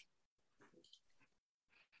charge.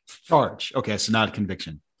 Okay, so not a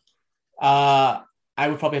conviction. I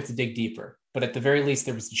would probably have to dig deeper, but at the very least,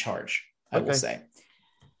 there was a charge, I will say.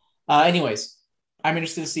 Anyways, I'm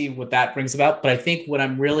interested to see what that brings about, but I think what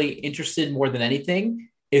I'm really interested in more than anything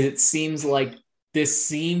is it seems like this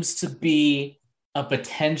seems to be a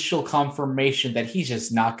potential confirmation that he's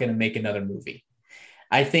just not going to make another movie.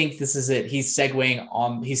 I think this is it. He's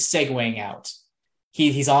segueing out.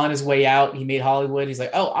 He's on his way out. He made Hollywood. He's like,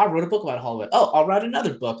 oh, I wrote a book about Hollywood. Oh, I'll write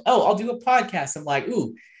another book. Oh, I'll do a podcast. I'm like,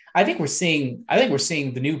 ooh, I think we're seeing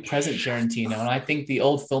the new present Tarantino, and I think the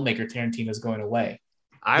old filmmaker Tarantino is going away.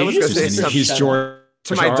 I was going to say he's George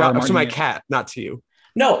to my cat, not to you.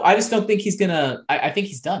 No, I just don't think he's gonna. I think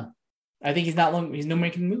he's done. I think he's not long. He's no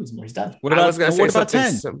making movies more. He's done. What about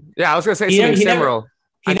 10? Yeah, I was going to say something similar.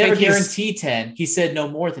 He never guaranteed 10. He said no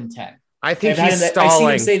more than 10. I think he's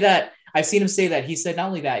stalling. I've seen him say that. He said not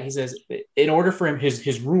only that. He says in order for him,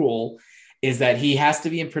 his rule is that he has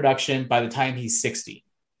to be in production by the time he's 60.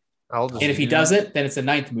 And if he doesn't, then it's a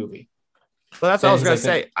 9th movie. Well, that's what I was going to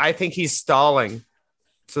say. I think he's stalling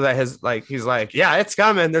so that he's like, yeah, it's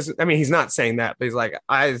coming. He's not saying that, but he's like,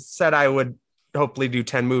 I said I would hopefully do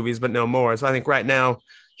 10 movies, but no more. So I think right now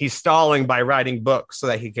he's stalling by writing books so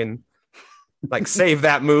that he can like save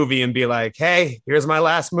that movie and be like, hey, here's my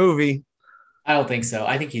last movie. I don't think so.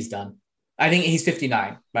 I think he's done. I think he's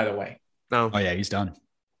 59, by the way. No. Oh yeah, he's done.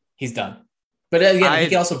 He's done. But again, he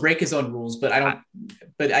can also break his own rules, but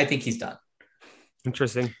I think he's done.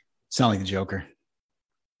 Interesting. Sound like the Joker.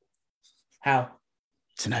 How?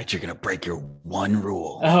 Tonight you're going to break your one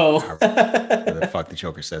rule. Oh. However the fuck the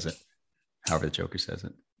Joker says it. However the Joker says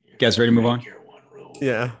it. You guys ready to move on? Your one rule.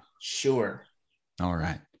 Yeah. Sure. All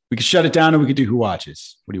right. We can shut it down and we can do Who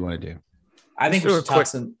Watches. What do you want to do? I think we should talk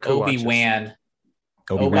some Obi-Wan.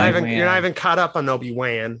 You're not even caught up on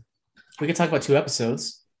Obi-Wan. We could talk about 2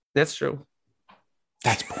 episodes. That's true.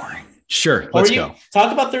 That's boring. Sure. Let's go.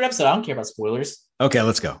 Talk about 3rd episode. I don't care about spoilers. Okay,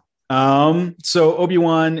 let's go. So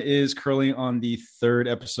Obi-Wan is currently on the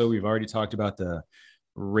 3rd episode. We've already talked about the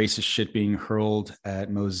racist shit being hurled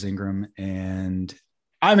at Moses Ingram, and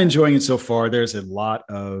I'm enjoying it so far. There's a lot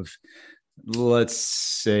of, let's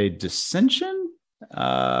say, dissension.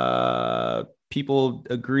 People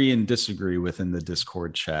agree and disagree within the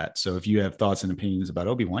Discord chat. So if you have thoughts and opinions about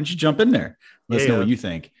Obi-Wan, you should jump in there. Let us know what you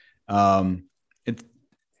think.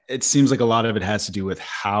 It seems like a lot of it has to do with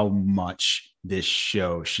how much this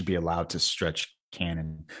show should be allowed to stretch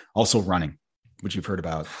canon. Also running, which you've heard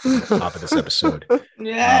about at the top of this episode.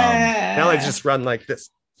 Yeah. Now I just run like this.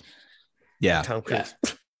 Yeah. Tom Cruise.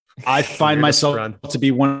 I find myself to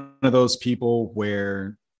be one of those people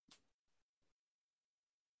where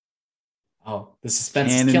Oh, the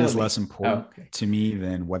suspense canon is is less important to me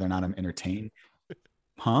than whether or not I'm entertained.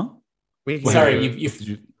 Huh? Sorry,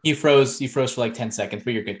 you froze for like 10 seconds,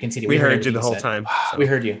 but you're good. Continue. We heard you the whole time. So. We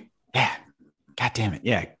heard you. Yeah. God damn it.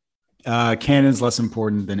 Yeah. Canon is less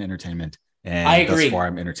important than entertainment. And I agree. thus far,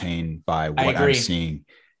 I'm entertained by what I'm seeing.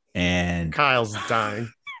 And Kyle's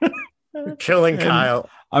dying. Killing Kyle.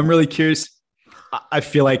 I'm really curious. I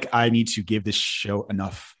feel like I need to give this show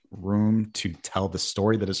enough room to tell the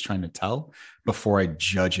story that it's trying to tell before I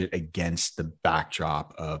judge it against the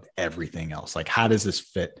backdrop of everything else. Like, how does this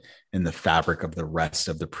fit in the fabric of the rest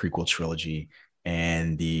of the prequel trilogy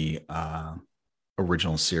and the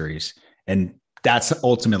original series? And that's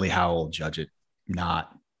ultimately how I'll judge it,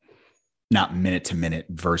 not minute to minute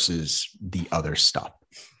versus the other stuff.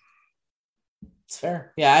 It's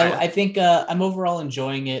fair. Yeah, I think I'm overall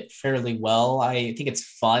enjoying it fairly well. I think it's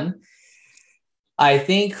fun. I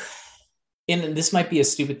think, and this might be a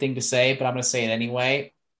stupid thing to say, but I'm going to say it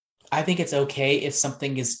anyway. I think it's okay if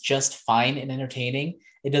something is just fine and entertaining.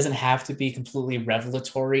 It doesn't have to be completely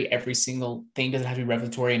revelatory. Every single thing doesn't have to be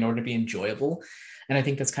revelatory in order to be enjoyable. And I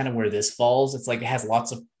think that's kind of where this falls. It's like it has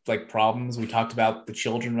lots of like problems. We talked about the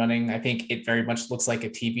children running. I think it very much looks like a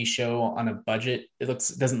TV show on a budget. It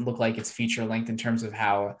doesn't look like it's feature length in terms of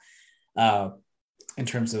how, in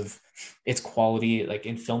terms of its quality, like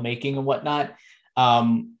in filmmaking and whatnot.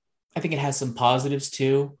 I think it has some positives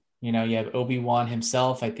too. You know, you have Obi-Wan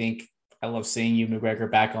himself. I love seeing Ewan McGregor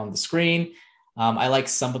back on the screen. I like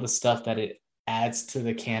some of the stuff that it adds to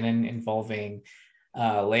the canon involving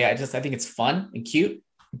Leia. I think it's fun and cute.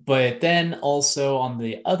 But then also on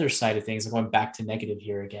the other side of things, I'm going back to negative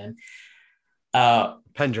here again.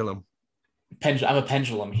 Pendulum. I'm a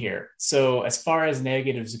pendulum here. So as far as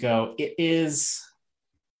negatives go, it is,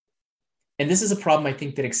 and this is a problem I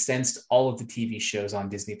think that extends to all of the TV shows on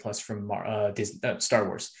Disney Plus from Star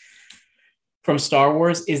Wars. From Star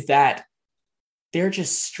Wars is that they're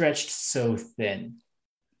just stretched so thin.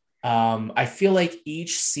 I feel like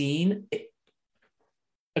each scene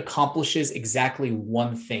accomplishes exactly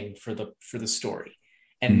one thing for the story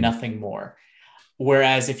and nothing more.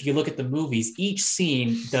 Whereas if you look at the movies, each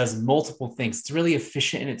scene does multiple things. It's really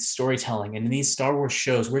efficient in its storytelling. And in these Star Wars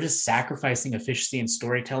shows, we're just sacrificing efficiency in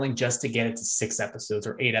storytelling just to get it to 6 episodes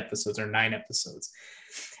or 8 episodes or 9 episodes.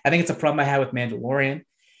 I think it's a problem I had with Mandalorian.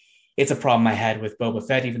 It's a problem I had with Boba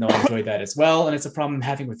Fett, even though I enjoyed that as well. And it's a problem I'm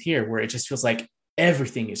having with here, where it just feels like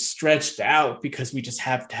everything is stretched out because we just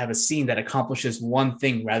have to have a scene that accomplishes one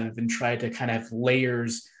thing rather than try to kind of have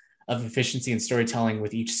layers of efficiency and storytelling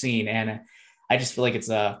with each scene. And I just feel like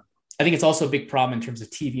I think it's also a big problem in terms of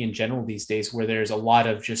TV in general these days, where there's a lot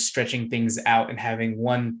of just stretching things out and having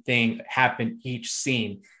one thing happen each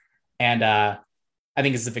scene. And I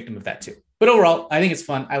think it's a victim of that too. But overall, I think it's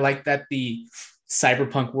fun. I like that the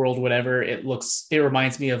cyberpunk world, whatever it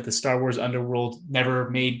reminds me of the Star Wars Underworld never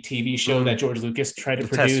made TV show that George Lucas tried to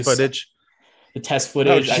produce. The test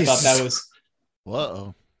footage. I thought that was.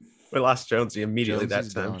 Whoa. We lost Jonesy immediately that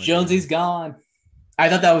time. Jonesy's gone. I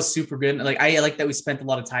thought that was super good. Like, I like that we spent a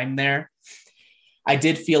lot of time there. I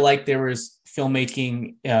did feel like there was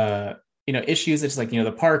filmmaking, issues. It's like,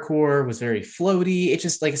 the parkour was very floaty. It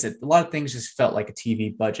just, like I said, a lot of things just felt like a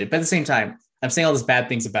TV budget. But at the same time, I'm saying all these bad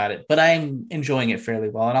things about it, but I'm enjoying it fairly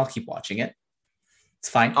well, and I'll keep watching it. It's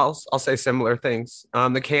fine. I'll say similar things.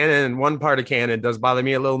 The canon, one part of canon does bother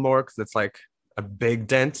me a little more because it's like a big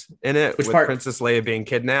dent in it. Which with part? Princess Leia being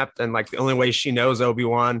kidnapped, and like the only way she knows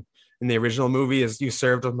Obi-Wan in the original movie is you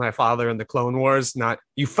served with my father in the Clone Wars, not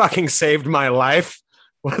you fucking saved my life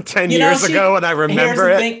 10 years ago, and I remember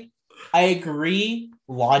it. Thing. I agree.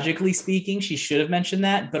 Logically speaking, she should have mentioned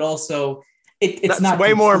that, but also it's That's not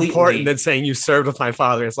way more important than saying you served with my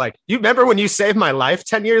father. It's like, you remember when you saved my life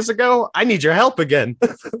 10 years ago? I need your help again.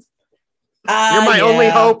 You're my only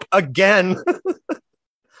hope again.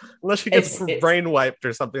 Unless she gets brain wiped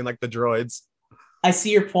or something like the droids. I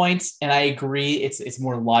see your points, and I agree. It's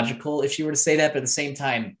more logical if she were to say that, but at the same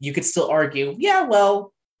time, you could still argue, yeah,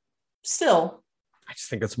 well, still. I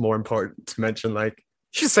just think it's more important to mention, like,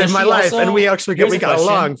 she saved my life, and we got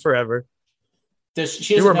along forever.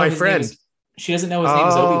 You were my friend. She doesn't know his name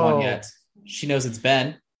is Obi-Wan yet. She knows it's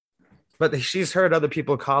Ben. But she's heard other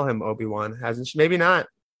people call him Obi-Wan, hasn't she? Maybe not.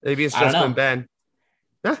 Maybe it's just been Ben.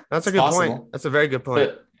 Yeah, that's a good point. That's a very good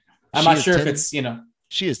point. But I'm not sure if it's,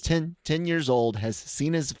 She is 10 years old, has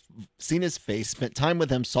seen his face, spent time with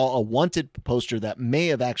him, saw a wanted poster that may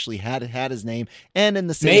have actually had his name, and in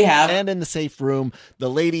the safe room, the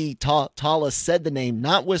lady Tala said the name,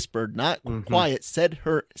 not whispered, not quiet, said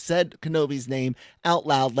Kenobi's name out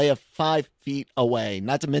loud, Leia 5 feet away.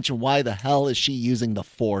 Not to mention, why the hell is she using the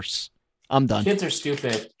Force? I'm done. Kids are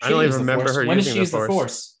stupid. I don't even remember her using the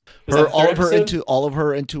Force. All of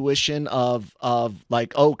her intuition of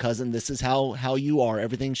like, oh, cousin, this is how you are.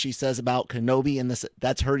 Everything she says about Kenobi and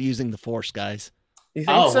that's her using the Force, guys. You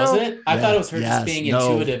think so? Was it? I thought it was her just being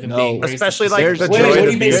intuitive and being racist. Especially like the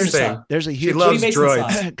droid abuse thing. There's a huge, she loves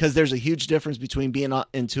droids because there's a huge difference between being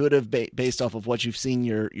intuitive based off of what you've seen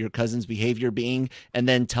your cousin's behavior being, and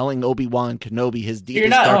then telling Obi-Wan Kenobi his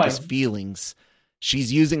deepest, darkest feelings.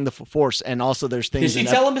 She's using the Force, and also there's things. Did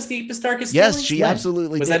she tell him his deepest, darkest feelings? Yes, she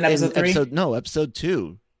absolutely was did. Was that in episode 3? Episode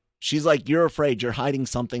 2. She's like, you're afraid, you're hiding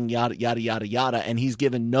something, yada, yada, yada, yada. And he's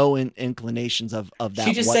given no inclinations of that.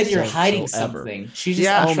 She just said you're hiding something. She just,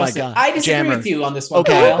 oh my God. I disagree with you on this one.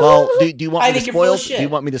 Okay, Kyle. well, do you want me to spoil? Do you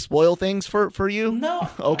want me to spoil things for you? No.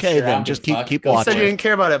 Okay, sure, then just keep watching. You said you didn't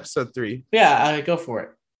care about episode 3. Yeah, go for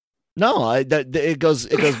it. No, it goes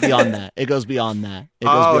beyond that. It goes beyond that. It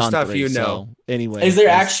goes beyond stuff 3, you know. So, anyway, is there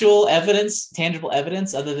actual evidence, tangible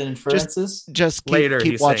evidence, other than inferences? Just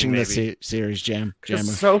keep watching the series, Jammer.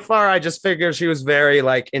 So far, I just figured she was very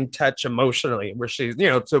like in touch emotionally, where she's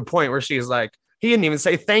to a point where she's like, he didn't even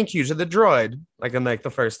say thank you to the droid, like in like the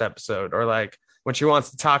first episode, or like when she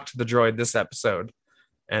wants to talk to the droid this episode,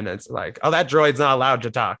 and it's like, oh, that droid's not allowed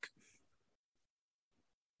to talk,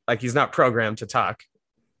 like he's not programmed to talk.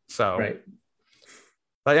 So, right.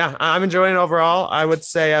 But yeah, I'm enjoying it overall. I would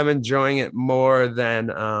say I'm enjoying it more than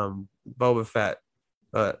Boba Fett,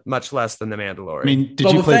 but much less than The Mandalorian. I mean, did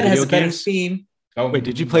Boba you play Fett video has a better games? theme. Wait,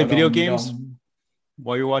 did you play video games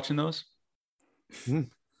while you're watching those?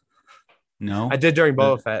 No, I did during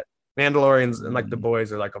Boba Fett. Mandalorians and like The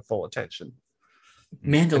Boys are like a full attention.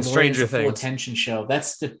 Mandalorian is a full attention show.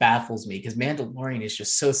 That baffles me because Mandalorian is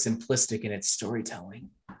just so simplistic in its storytelling.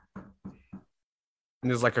 And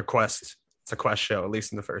there's like a quest. It's a quest show, at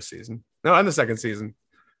least in the first season. No, in the second season.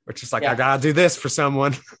 We're just like, I gotta do this for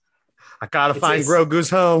someone. I gotta find Grogu's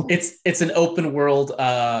home. It's an open world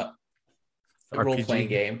role-playing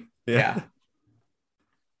game. Yeah.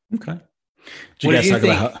 Okay. Did you guys talk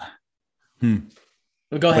about Well,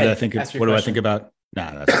 go ahead. What do I think about?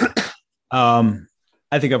 Nah, that's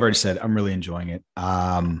I think I've already said I'm really enjoying it.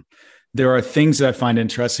 There are things that I find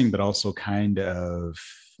interesting, but also kind of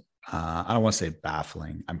I don't want to say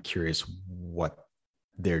baffling. I'm curious what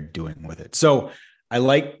they're doing with it. So I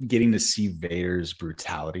like getting to see Vader's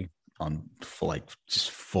brutality on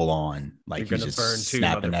full on, like he's just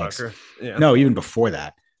snapping necks. Yeah. No, even before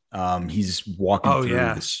that, he's walking through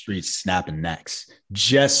the streets, snapping necks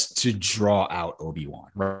just to draw out Obi-Wan.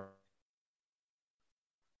 Right?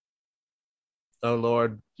 Oh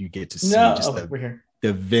Lord, you get to see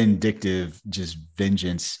the vindictive, just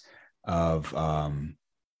vengeance of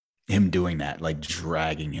him doing that, like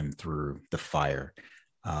dragging him through the fire.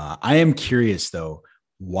 I am curious though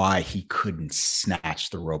why he couldn't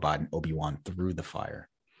snatch the robot and Obi-Wan through the fire.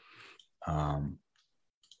 I'm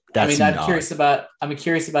curious about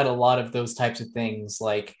a lot of those types of things.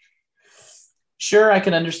 Like, sure, I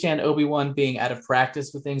can understand Obi-Wan being out of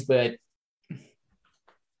practice with things, but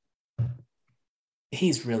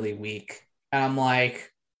he's really weak. And I'm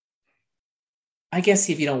like, I guess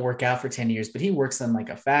if you don't work out for 10 years, but he works in like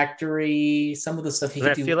a factory, some of the stuff he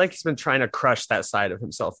could do. I feel like he's been trying to crush that side of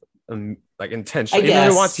himself, like intentionally.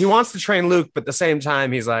 He wants to train Luke, but at the same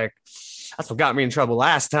time, he's like, that's what got me in trouble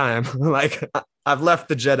last time. Like, I've left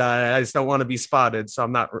the Jedi. I just don't want to be spotted. So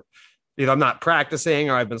I'm not practicing,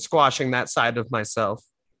 or I've been squashing that side of myself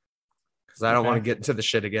because I don't want to get into the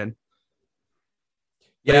shit again.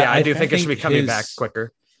 Yeah, I do think it should be coming back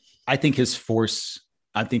quicker. I think his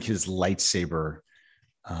lightsaber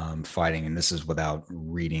fighting, and this is without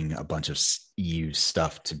reading a bunch of EU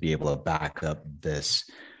stuff to be able to back up this.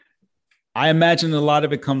 I imagine a lot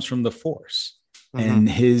of it comes from the Force and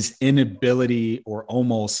his inability or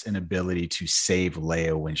almost inability to save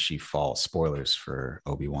Leia when she falls. Spoilers for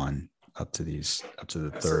Obi-Wan up to the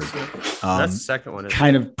third. That's the second one.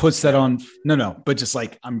 Kind of puts that on. No, but just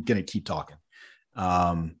like, I'm going to keep talking.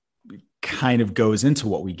 Kind of goes into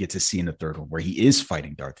what we get to see in the third one, where he is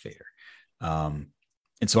fighting Darth Vader. And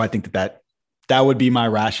so I think that would be my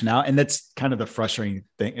rationale. And that's kind of the frustrating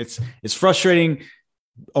thing. It's frustrating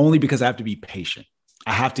only because I have to be patient.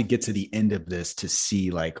 I have to get to the end of this to see,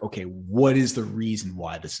 like, okay, what is the reason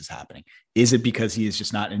why this is happening? Is it because he is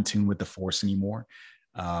just not in tune with the Force anymore?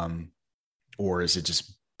 Or is it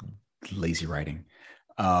just lazy writing?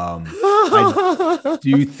 I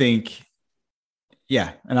do think,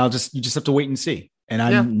 and you just have to wait and see. And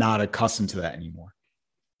I'm not accustomed to that anymore.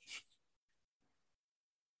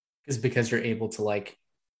 Is it because you're able to like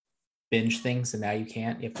binge things and now you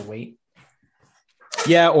can't? You have to wait.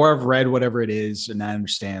 Yeah, or I've read whatever it is and I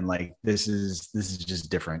understand like this is just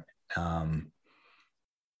different. And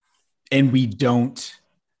we don't.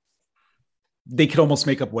 They could almost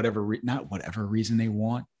make up not whatever reason they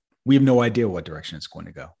want. We have no idea what direction it's going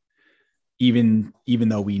to go. Even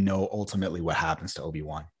though we know ultimately what happens to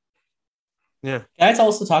Obi-Wan. Yeah. Guys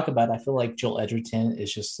also talk about, I feel like Joel Edgerton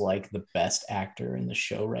is just like the best actor in the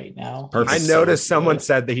show right now. I noticed someone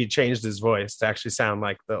said that he changed his voice to actually sound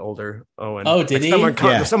like the older Owen. Oh, did he?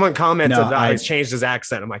 Someone commented that he's changed his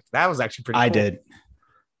accent. I'm like, that was actually pretty cool. I did.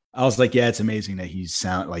 I was like, yeah, it's amazing that he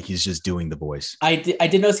sound like he's just doing the voice. I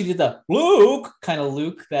did notice he did the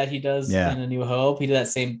Luke that he does in A New Hope. He did that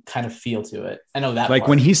same kind of feel to it. I know that. Like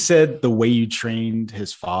when he said the way you trained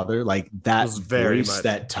his father, like that was very voice, much,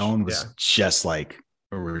 that tone was just like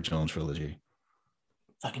original trilogy.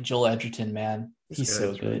 Fucking Joel Edgerton, man. He's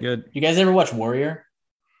so good. Really good. You guys ever watch Warrior?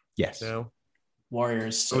 Yes. No. Warrior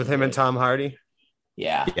is so with him good. and Tom Hardy?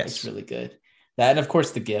 Yeah, it's really good. That, and of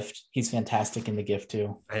course, The Gift. He's fantastic in The Gift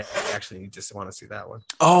too. I actually just want to see that one.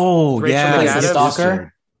 Oh, yeah. The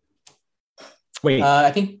Stalker. Wait.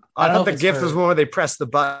 I thought The Gift was one where they press the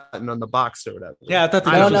button on the box or whatever. Yeah, I thought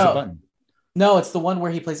the Gift was a button. No, it's the one where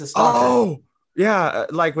he plays a stalker. Oh, yeah.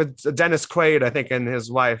 Like with Dennis Quaid, I think, and his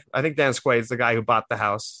wife. I think Dennis Quaid's the guy who bought the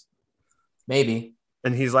house. Maybe.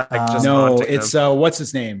 And he's like, just no, it's what's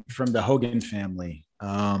his name from the Hogan family?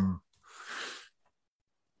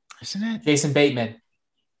 Isn't it Jason Bateman?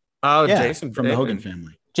 Oh, yeah, Jason from Bateman. the Hogan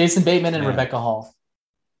family. Jason Bateman and Rebecca Hall.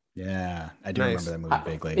 Yeah, I do remember that movie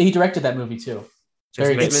vaguely. He directed that movie too.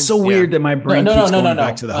 It's so weird that my brain keeps going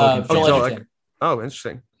back to the Hogan family. Oh,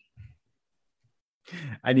 interesting.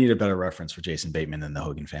 I need a better reference for Jason Bateman than the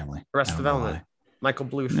Hogan family. Arrested Development. Michael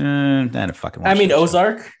Bluth.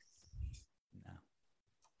 Ozark.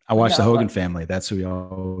 I watched the Hogan family. That's who he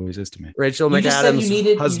always is to me. Rachel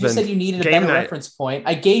McAdams' husband. You said you needed a better reference point.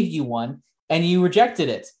 I gave you one, and you rejected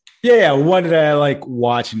it. Yeah. What did I like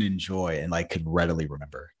watch and enjoy and like could readily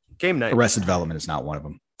remember? Game Night. Arrested Development is not one of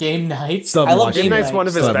them. Game Nights. I love Game Night's one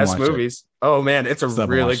of his best movies. Oh man, it's a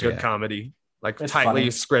really good comedy. Like it's tightly funny.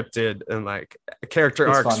 Scripted and like character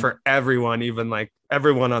It's arcs fun. for everyone, even like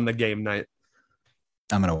everyone on the Game Night.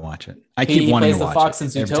 I'm gonna watch it. I keep He wanting plays to the watch fox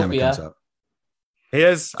it in every time it comes Zootopia. up. He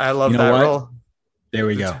is. I love You know that what? role. There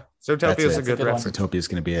we go. Zootopia is a good one. reference. Zootopia is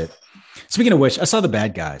going to be it. Speaking of which, I saw The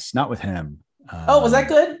Bad Guys. Not with him. Was that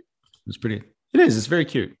good? It was pretty. It is. It's very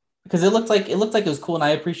cute. Because it looked like it was cool, and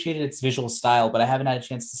I appreciated its visual style, but I haven't had a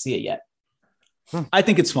chance to see it yet. I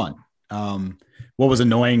think it's fun. What was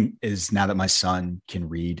annoying is now that my son can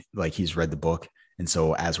read, like he's read the book. And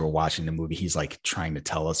so as we're watching the movie, he's like trying to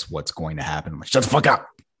tell us what's going to happen. I'm like, shut the fuck up.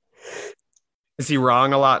 Is he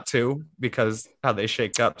wrong a lot too? Because how they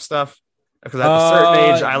shake up stuff? Because at a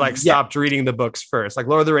certain age, I stopped reading the books first. Like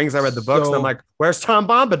Lord of the Rings, I read the books and I'm like, where's Tom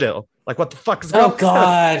Bombadil? Like, what the fuck is going on? Oh,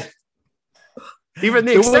 God. Even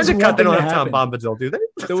the extended cut, they don't have Tom Bombadil, do they?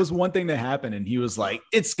 There was one thing that happened and he was like,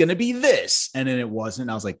 it's going to be this. And then it wasn't.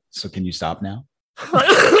 I was like, so can you stop now?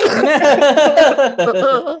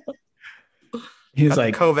 He's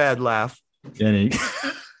like, COVID laugh. COVID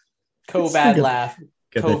laugh.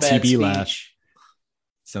 Got COVID the TB speech. laugh.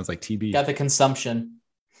 Sounds like TB. Got the consumption.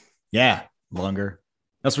 Yeah. Lunger.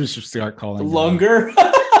 That's what we should start calling Lunger.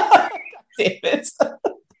 Damn it.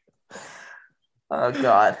 Oh,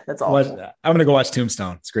 God. That's awesome. I'm going to go watch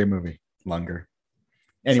Tombstone. It's a great movie. Lunger.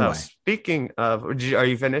 Anyway. So speaking of, are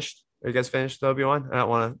you finished? Are you guys finished, Obi-Wan? I don't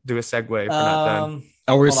want to do a segue if we're not done.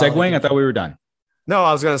 Oh, we're segueing? I thought we were done. No,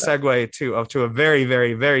 I was going to segue to a very,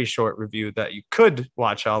 very, very short review that you could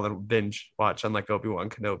watch all and binge watch, unlike Obi-Wan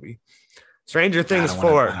Kenobi. Stranger Things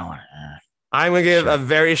 4. I'm going to give a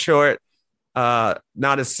very short, not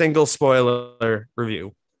a single spoiler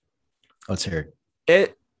review. Let's hear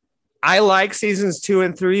it. I like seasons 2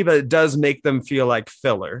 and 3, but it does make them feel like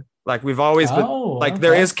filler. Like we've always been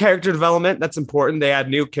there is character development that's important. They add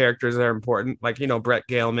new characters that are important, like Brett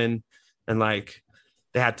Galeman, and like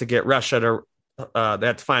they had to get Russia to they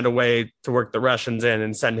had to find a way to work the Russians in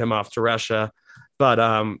and send him off to Russia.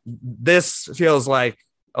 But this feels like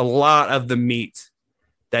a lot of the meat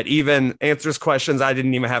that even answers questions I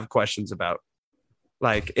didn't even have questions about.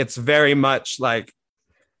 Like it's very much like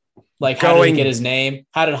how did he get his name?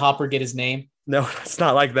 How did Hopper get his name? No, it's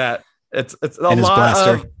not like that. It's a lot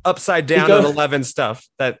of upside down and 11 stuff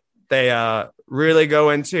that they really go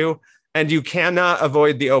into. And you cannot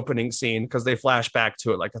avoid the opening scene because they flash back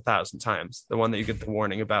to it like 1,000 times. The one that you get the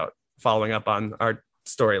warning about following up on our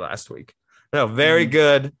story last week. No, very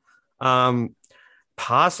good.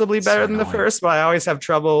 Possibly better than the first, but I always have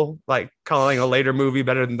trouble like calling a later movie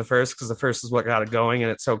better than the first because the first is what got it going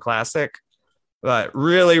and it's so classic. But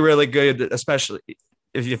really, really good, especially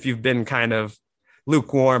if you've been kind of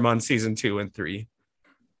lukewarm on season 2 and 3.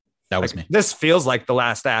 That was me. This feels like the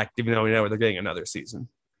last act, even though we know they're getting another season.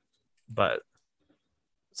 But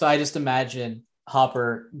so I just imagine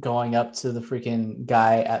Hopper going up to the freaking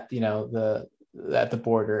guy at at the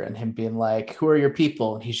border and him being like, "Who are your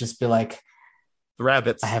people?" And he's just be like, "The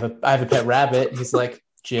rabbits. I have a pet rabbit." He's like,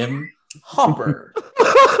 "Jim Hopper."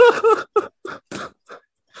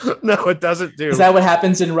 No, it doesn't do. Is that what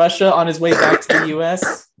happens in Russia on his way back to the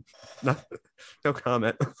U.S.? No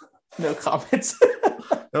comment. No comments.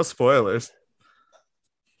 No spoilers.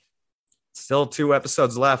 Still 2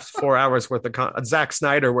 episodes left. 4 hours worth of Zack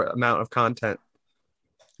Snyder amount of content.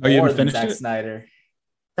 Oh, you haven't finished Zack it? Snyder.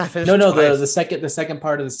 No. The second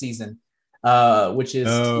part of the season, which is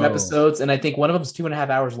 2 episodes, and I think one of them is 2.5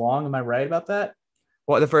 hours long. Am I right about that?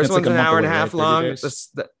 Well, the first one's like an hour and a half right? long.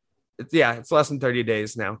 30 Yeah, it's less than 30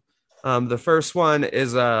 days now. The first one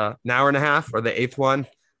is an hour and a half, or the 8th one,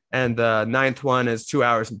 and the 9th one is 2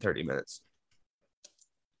 hours and 30 minutes.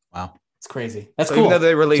 Wow, it's crazy. That's so cool. Even though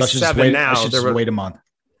they released 7 now, I should wait a month.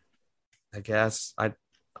 I guess I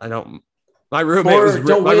don't. My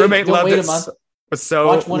roommate loved it.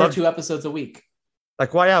 Watch 1 or 2 episodes a week.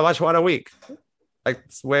 Like, why? Yeah, watch 1 a week. Like,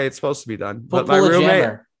 it's the way it's supposed to be done. But my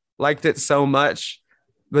roommate liked it so much.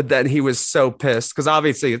 But then he was so pissed because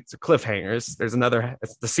obviously it's cliffhangers.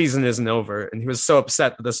 The season isn't over. And he was so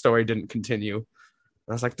upset that the story didn't continue. And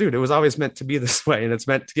I was like, dude, it was always meant to be this way. And it's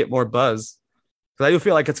meant to get more buzz. Because I do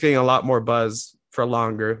feel like it's getting a lot more buzz for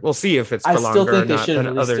longer. We'll see if it's for longer or not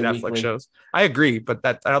than other Netflix shows. I agree. But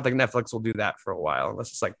I don't think Netflix will do that for a while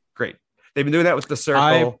unless it's like great. They've been doing that with The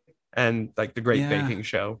Circle and like the Great Baking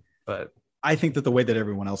Show. But I think that the way that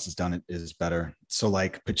everyone else has done it is better. So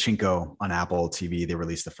like Pachinko on Apple TV, they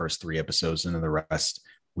released the first 3 episodes and then the rest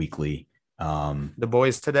weekly. The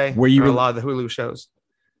Boys today, where you a lot of the Hulu shows.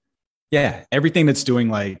 Yeah. Everything that's doing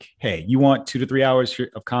like, hey, you want 2 to 3 hours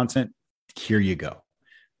of content? Here you go.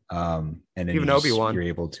 And then even Obi-Wan, you're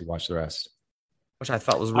able to watch the rest. Which I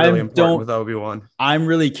thought was really important with Obi-Wan. I'm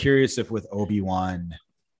really curious if with Obi-Wan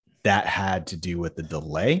that had to do with the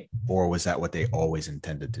delay, or was that what they always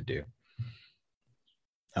intended to do?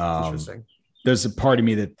 Interesting. There's a part of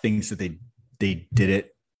me that thinks that they did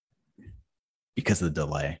it because of the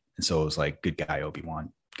delay, and so it was like, good guy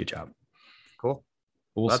Obi-Wan, good job. Cool.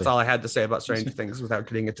 That's all I had to say about Stranger Things without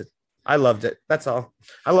getting into. I loved it. That's all.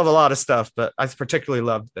 I love a lot of stuff, but I particularly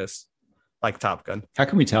loved this, like Top Gun. How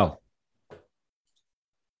can we tell?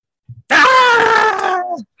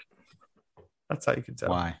 That's how you can tell.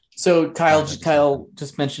 Why? So Kyle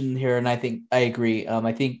just mentioned here, and I think I agree.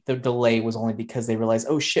 I think the delay was only because they realized,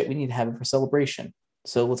 oh shit, we need to have it for Celebration.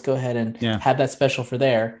 So let's go ahead and have that special for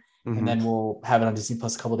there, and then we'll have it on Disney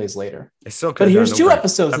Plus a couple days later. They still could. But here's 2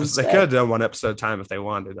 episodes. They could have done 1 episode time if they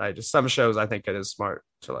wanted. Some shows I think it is smart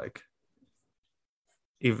to like,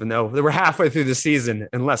 even though they were halfway through the season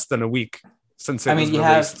in less than a week since it was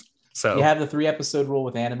released. You have the 3 episode rule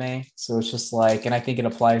with anime, so it's just like, and I think it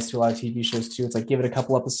applies to a lot of TV shows too. It's like, give it a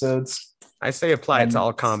couple episodes. I say apply it to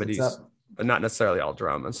all comedies, but not necessarily all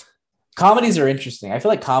dramas. Comedies are interesting. I feel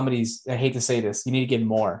like comedies, I hate to say this, you need to give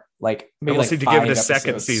more. Like maybe almost like need to give it a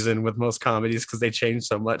second season with most comedies because they change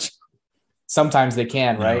so much. Sometimes they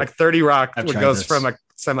can, right? Like 30 Rock goes from a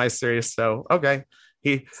semi-serious, so okay.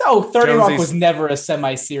 30 Rock was never a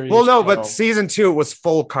semi-serious. Well, no, show. but season 2 was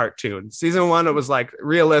full cartoon. Season 1, it was like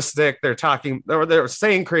realistic. They're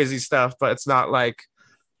saying crazy stuff, but it's not like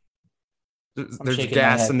there's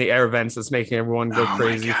gas in the air vents that's making everyone go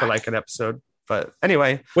crazy for like an episode. But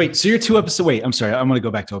anyway, wait. So you're 2 episodes. Wait, I'm sorry. I'm going to go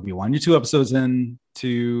back to Obi-Wan. You're 2 episodes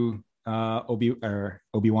into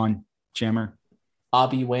Obi-Wan Jammer.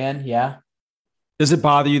 Obi-Wan, yeah. Does it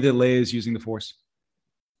bother you that Leia is using the Force?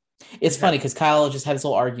 It's funny because Kyle just had this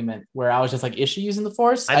whole argument where I was just like, is she using the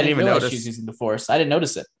Force? I didn't even realize notice she was using the Force. I didn't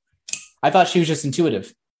notice it. I thought she was just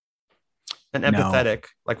intuitive. And empathetic,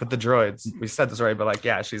 like with the droids. We said this already, but like,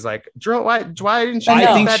 yeah, she's like, why didn't she use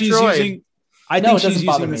that droid? I think she's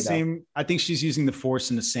using the same. I think she's using the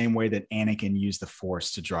Force in the same way that Anakin used the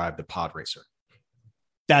Force to drive the pod racer.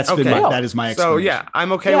 That is my explanation. So yeah,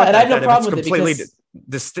 I'm okay with that. And I have no problem with completely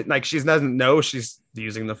like she doesn't know she's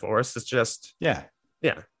using the Force. It's just yeah,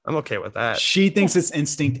 I'm okay with that. She thinks it's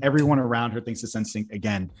instinct. Everyone around her thinks it's instinct.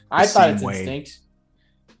 Again, I thought it's instinct.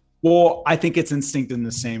 Well, I think it's instinct in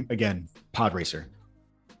the same pod racer.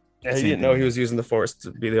 Yeah, he didn't know he was using the Force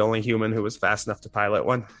to be the only human who was fast enough to pilot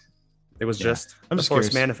one. It was just the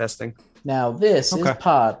Force manifesting. Now this is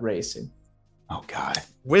pod racing. Oh God,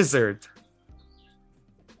 wizard.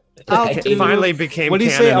 It finally became. What do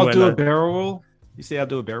you say? I'll do a barrel roll. You say I'll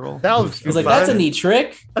do a barrel roll? He's like, that's a neat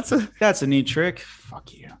trick. That's a neat trick.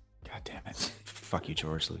 Fuck you. God damn it. Fuck you,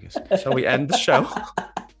 George Lucas. Shall we end the show?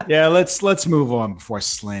 Yeah, let's move on before I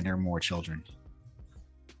slander more children.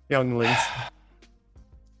 Younglings.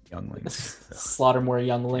 Slaughter more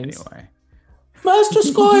younglings. Anyway. Master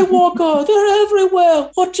Skywalker, they're everywhere.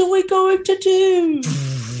 What are we going to do?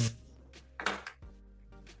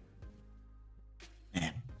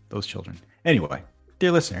 Man, those children. Anyway,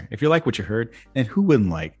 dear listener, if you like what you heard, then who wouldn't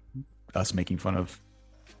like us making fun of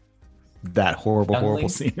that horrible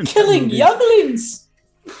scene? Killing younglings.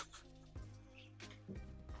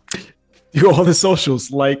 Do all the socials,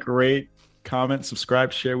 like, rate, comment,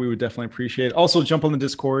 subscribe, share. We would definitely appreciate it. Also, jump on the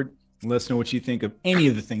Discord and let us know what you think of any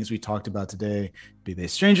of the things we talked about today, be they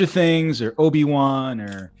Stranger Things or Obi-Wan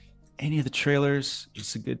or any of the trailers.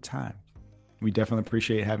 It's a good time. We definitely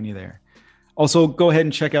appreciate having you there. Also, go ahead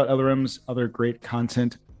and check out LRM's other great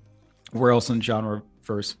content. We're also on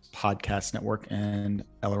Genreverse Podcast Network and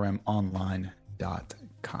LRMonline.com.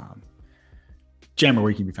 Jammer,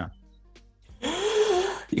 where you can be found?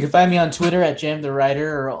 You can find me on Twitter at Jam the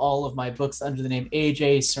Writer, or all of my books under the name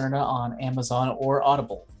AJ Cerna on Amazon or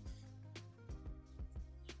Audible.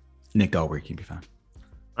 Nick Dahl, where you can be found?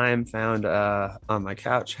 I am found on my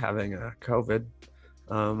couch having COVID.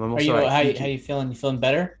 I'm also how you feeling? You feeling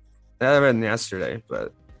better? Better than yesterday,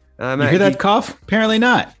 but you hear that cough? Apparently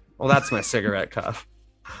not. Well, that's my cigarette cough.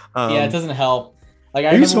 Yeah, it doesn't help. Like,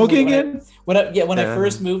 are you smoking again? When I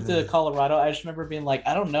first moved to Colorado, I just remember being like,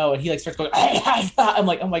 I don't know, and he like starts going. I'm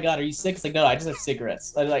like, oh my god, are you sick? It's like, no, I just have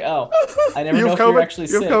cigarettes. I was like, oh, I never know if you're actually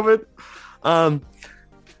sick. You have COVID. I'm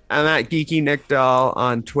at Geeky Nick Dahl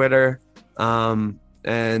on Twitter,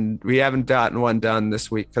 and we haven't gotten one done this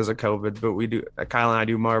week because of COVID, but we do. Kyle and I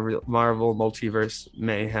do Marvel Multiverse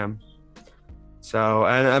Mayhem. So,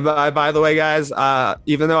 and by the way, guys,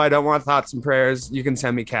 even though I don't want thoughts and prayers, you can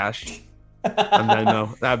send me cash. And then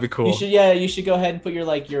no, that'd be cool. You should go ahead and put your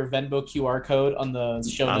Venmo QR code on the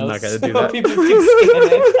show notes. I'm not gonna do that. People can scan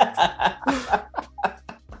it.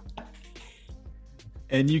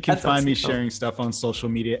 And you can find me sharing stuff on social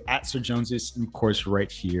media at Sir Joneses, and of course,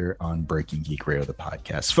 right here on Breaking Geek Radio, the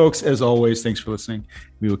podcast. Folks, as always, thanks for listening.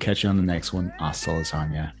 We will catch you on the next one. Hasta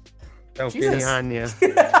lasagna. Don't be lasagna.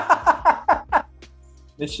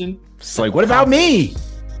 Mission. It's like, what about me?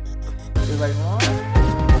 You're like, what?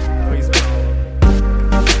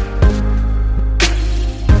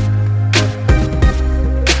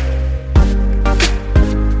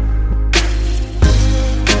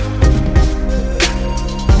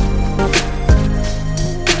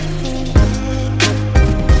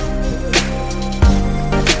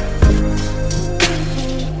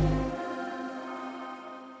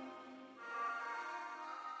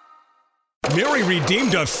 Mary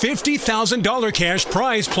redeemed a $50,000 cash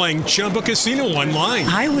prize playing Chumba Casino online.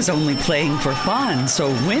 I was only playing for fun, so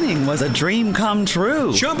winning was a dream come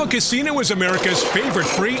true. Chumba Casino is America's favorite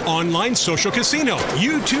free online social casino.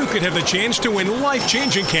 You too could have the chance to win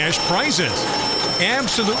life-changing cash prizes.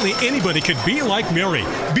 Absolutely anybody could be like Mary.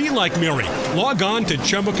 Be like Mary. Log on to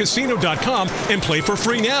ChumbaCasino.com and play for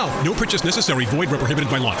free now. No purchase necessary. Void where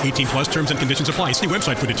prohibited by law. 18+ terms and conditions apply. See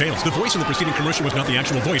website for details. The voice in the preceding commercial was not the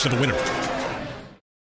actual voice of the winner.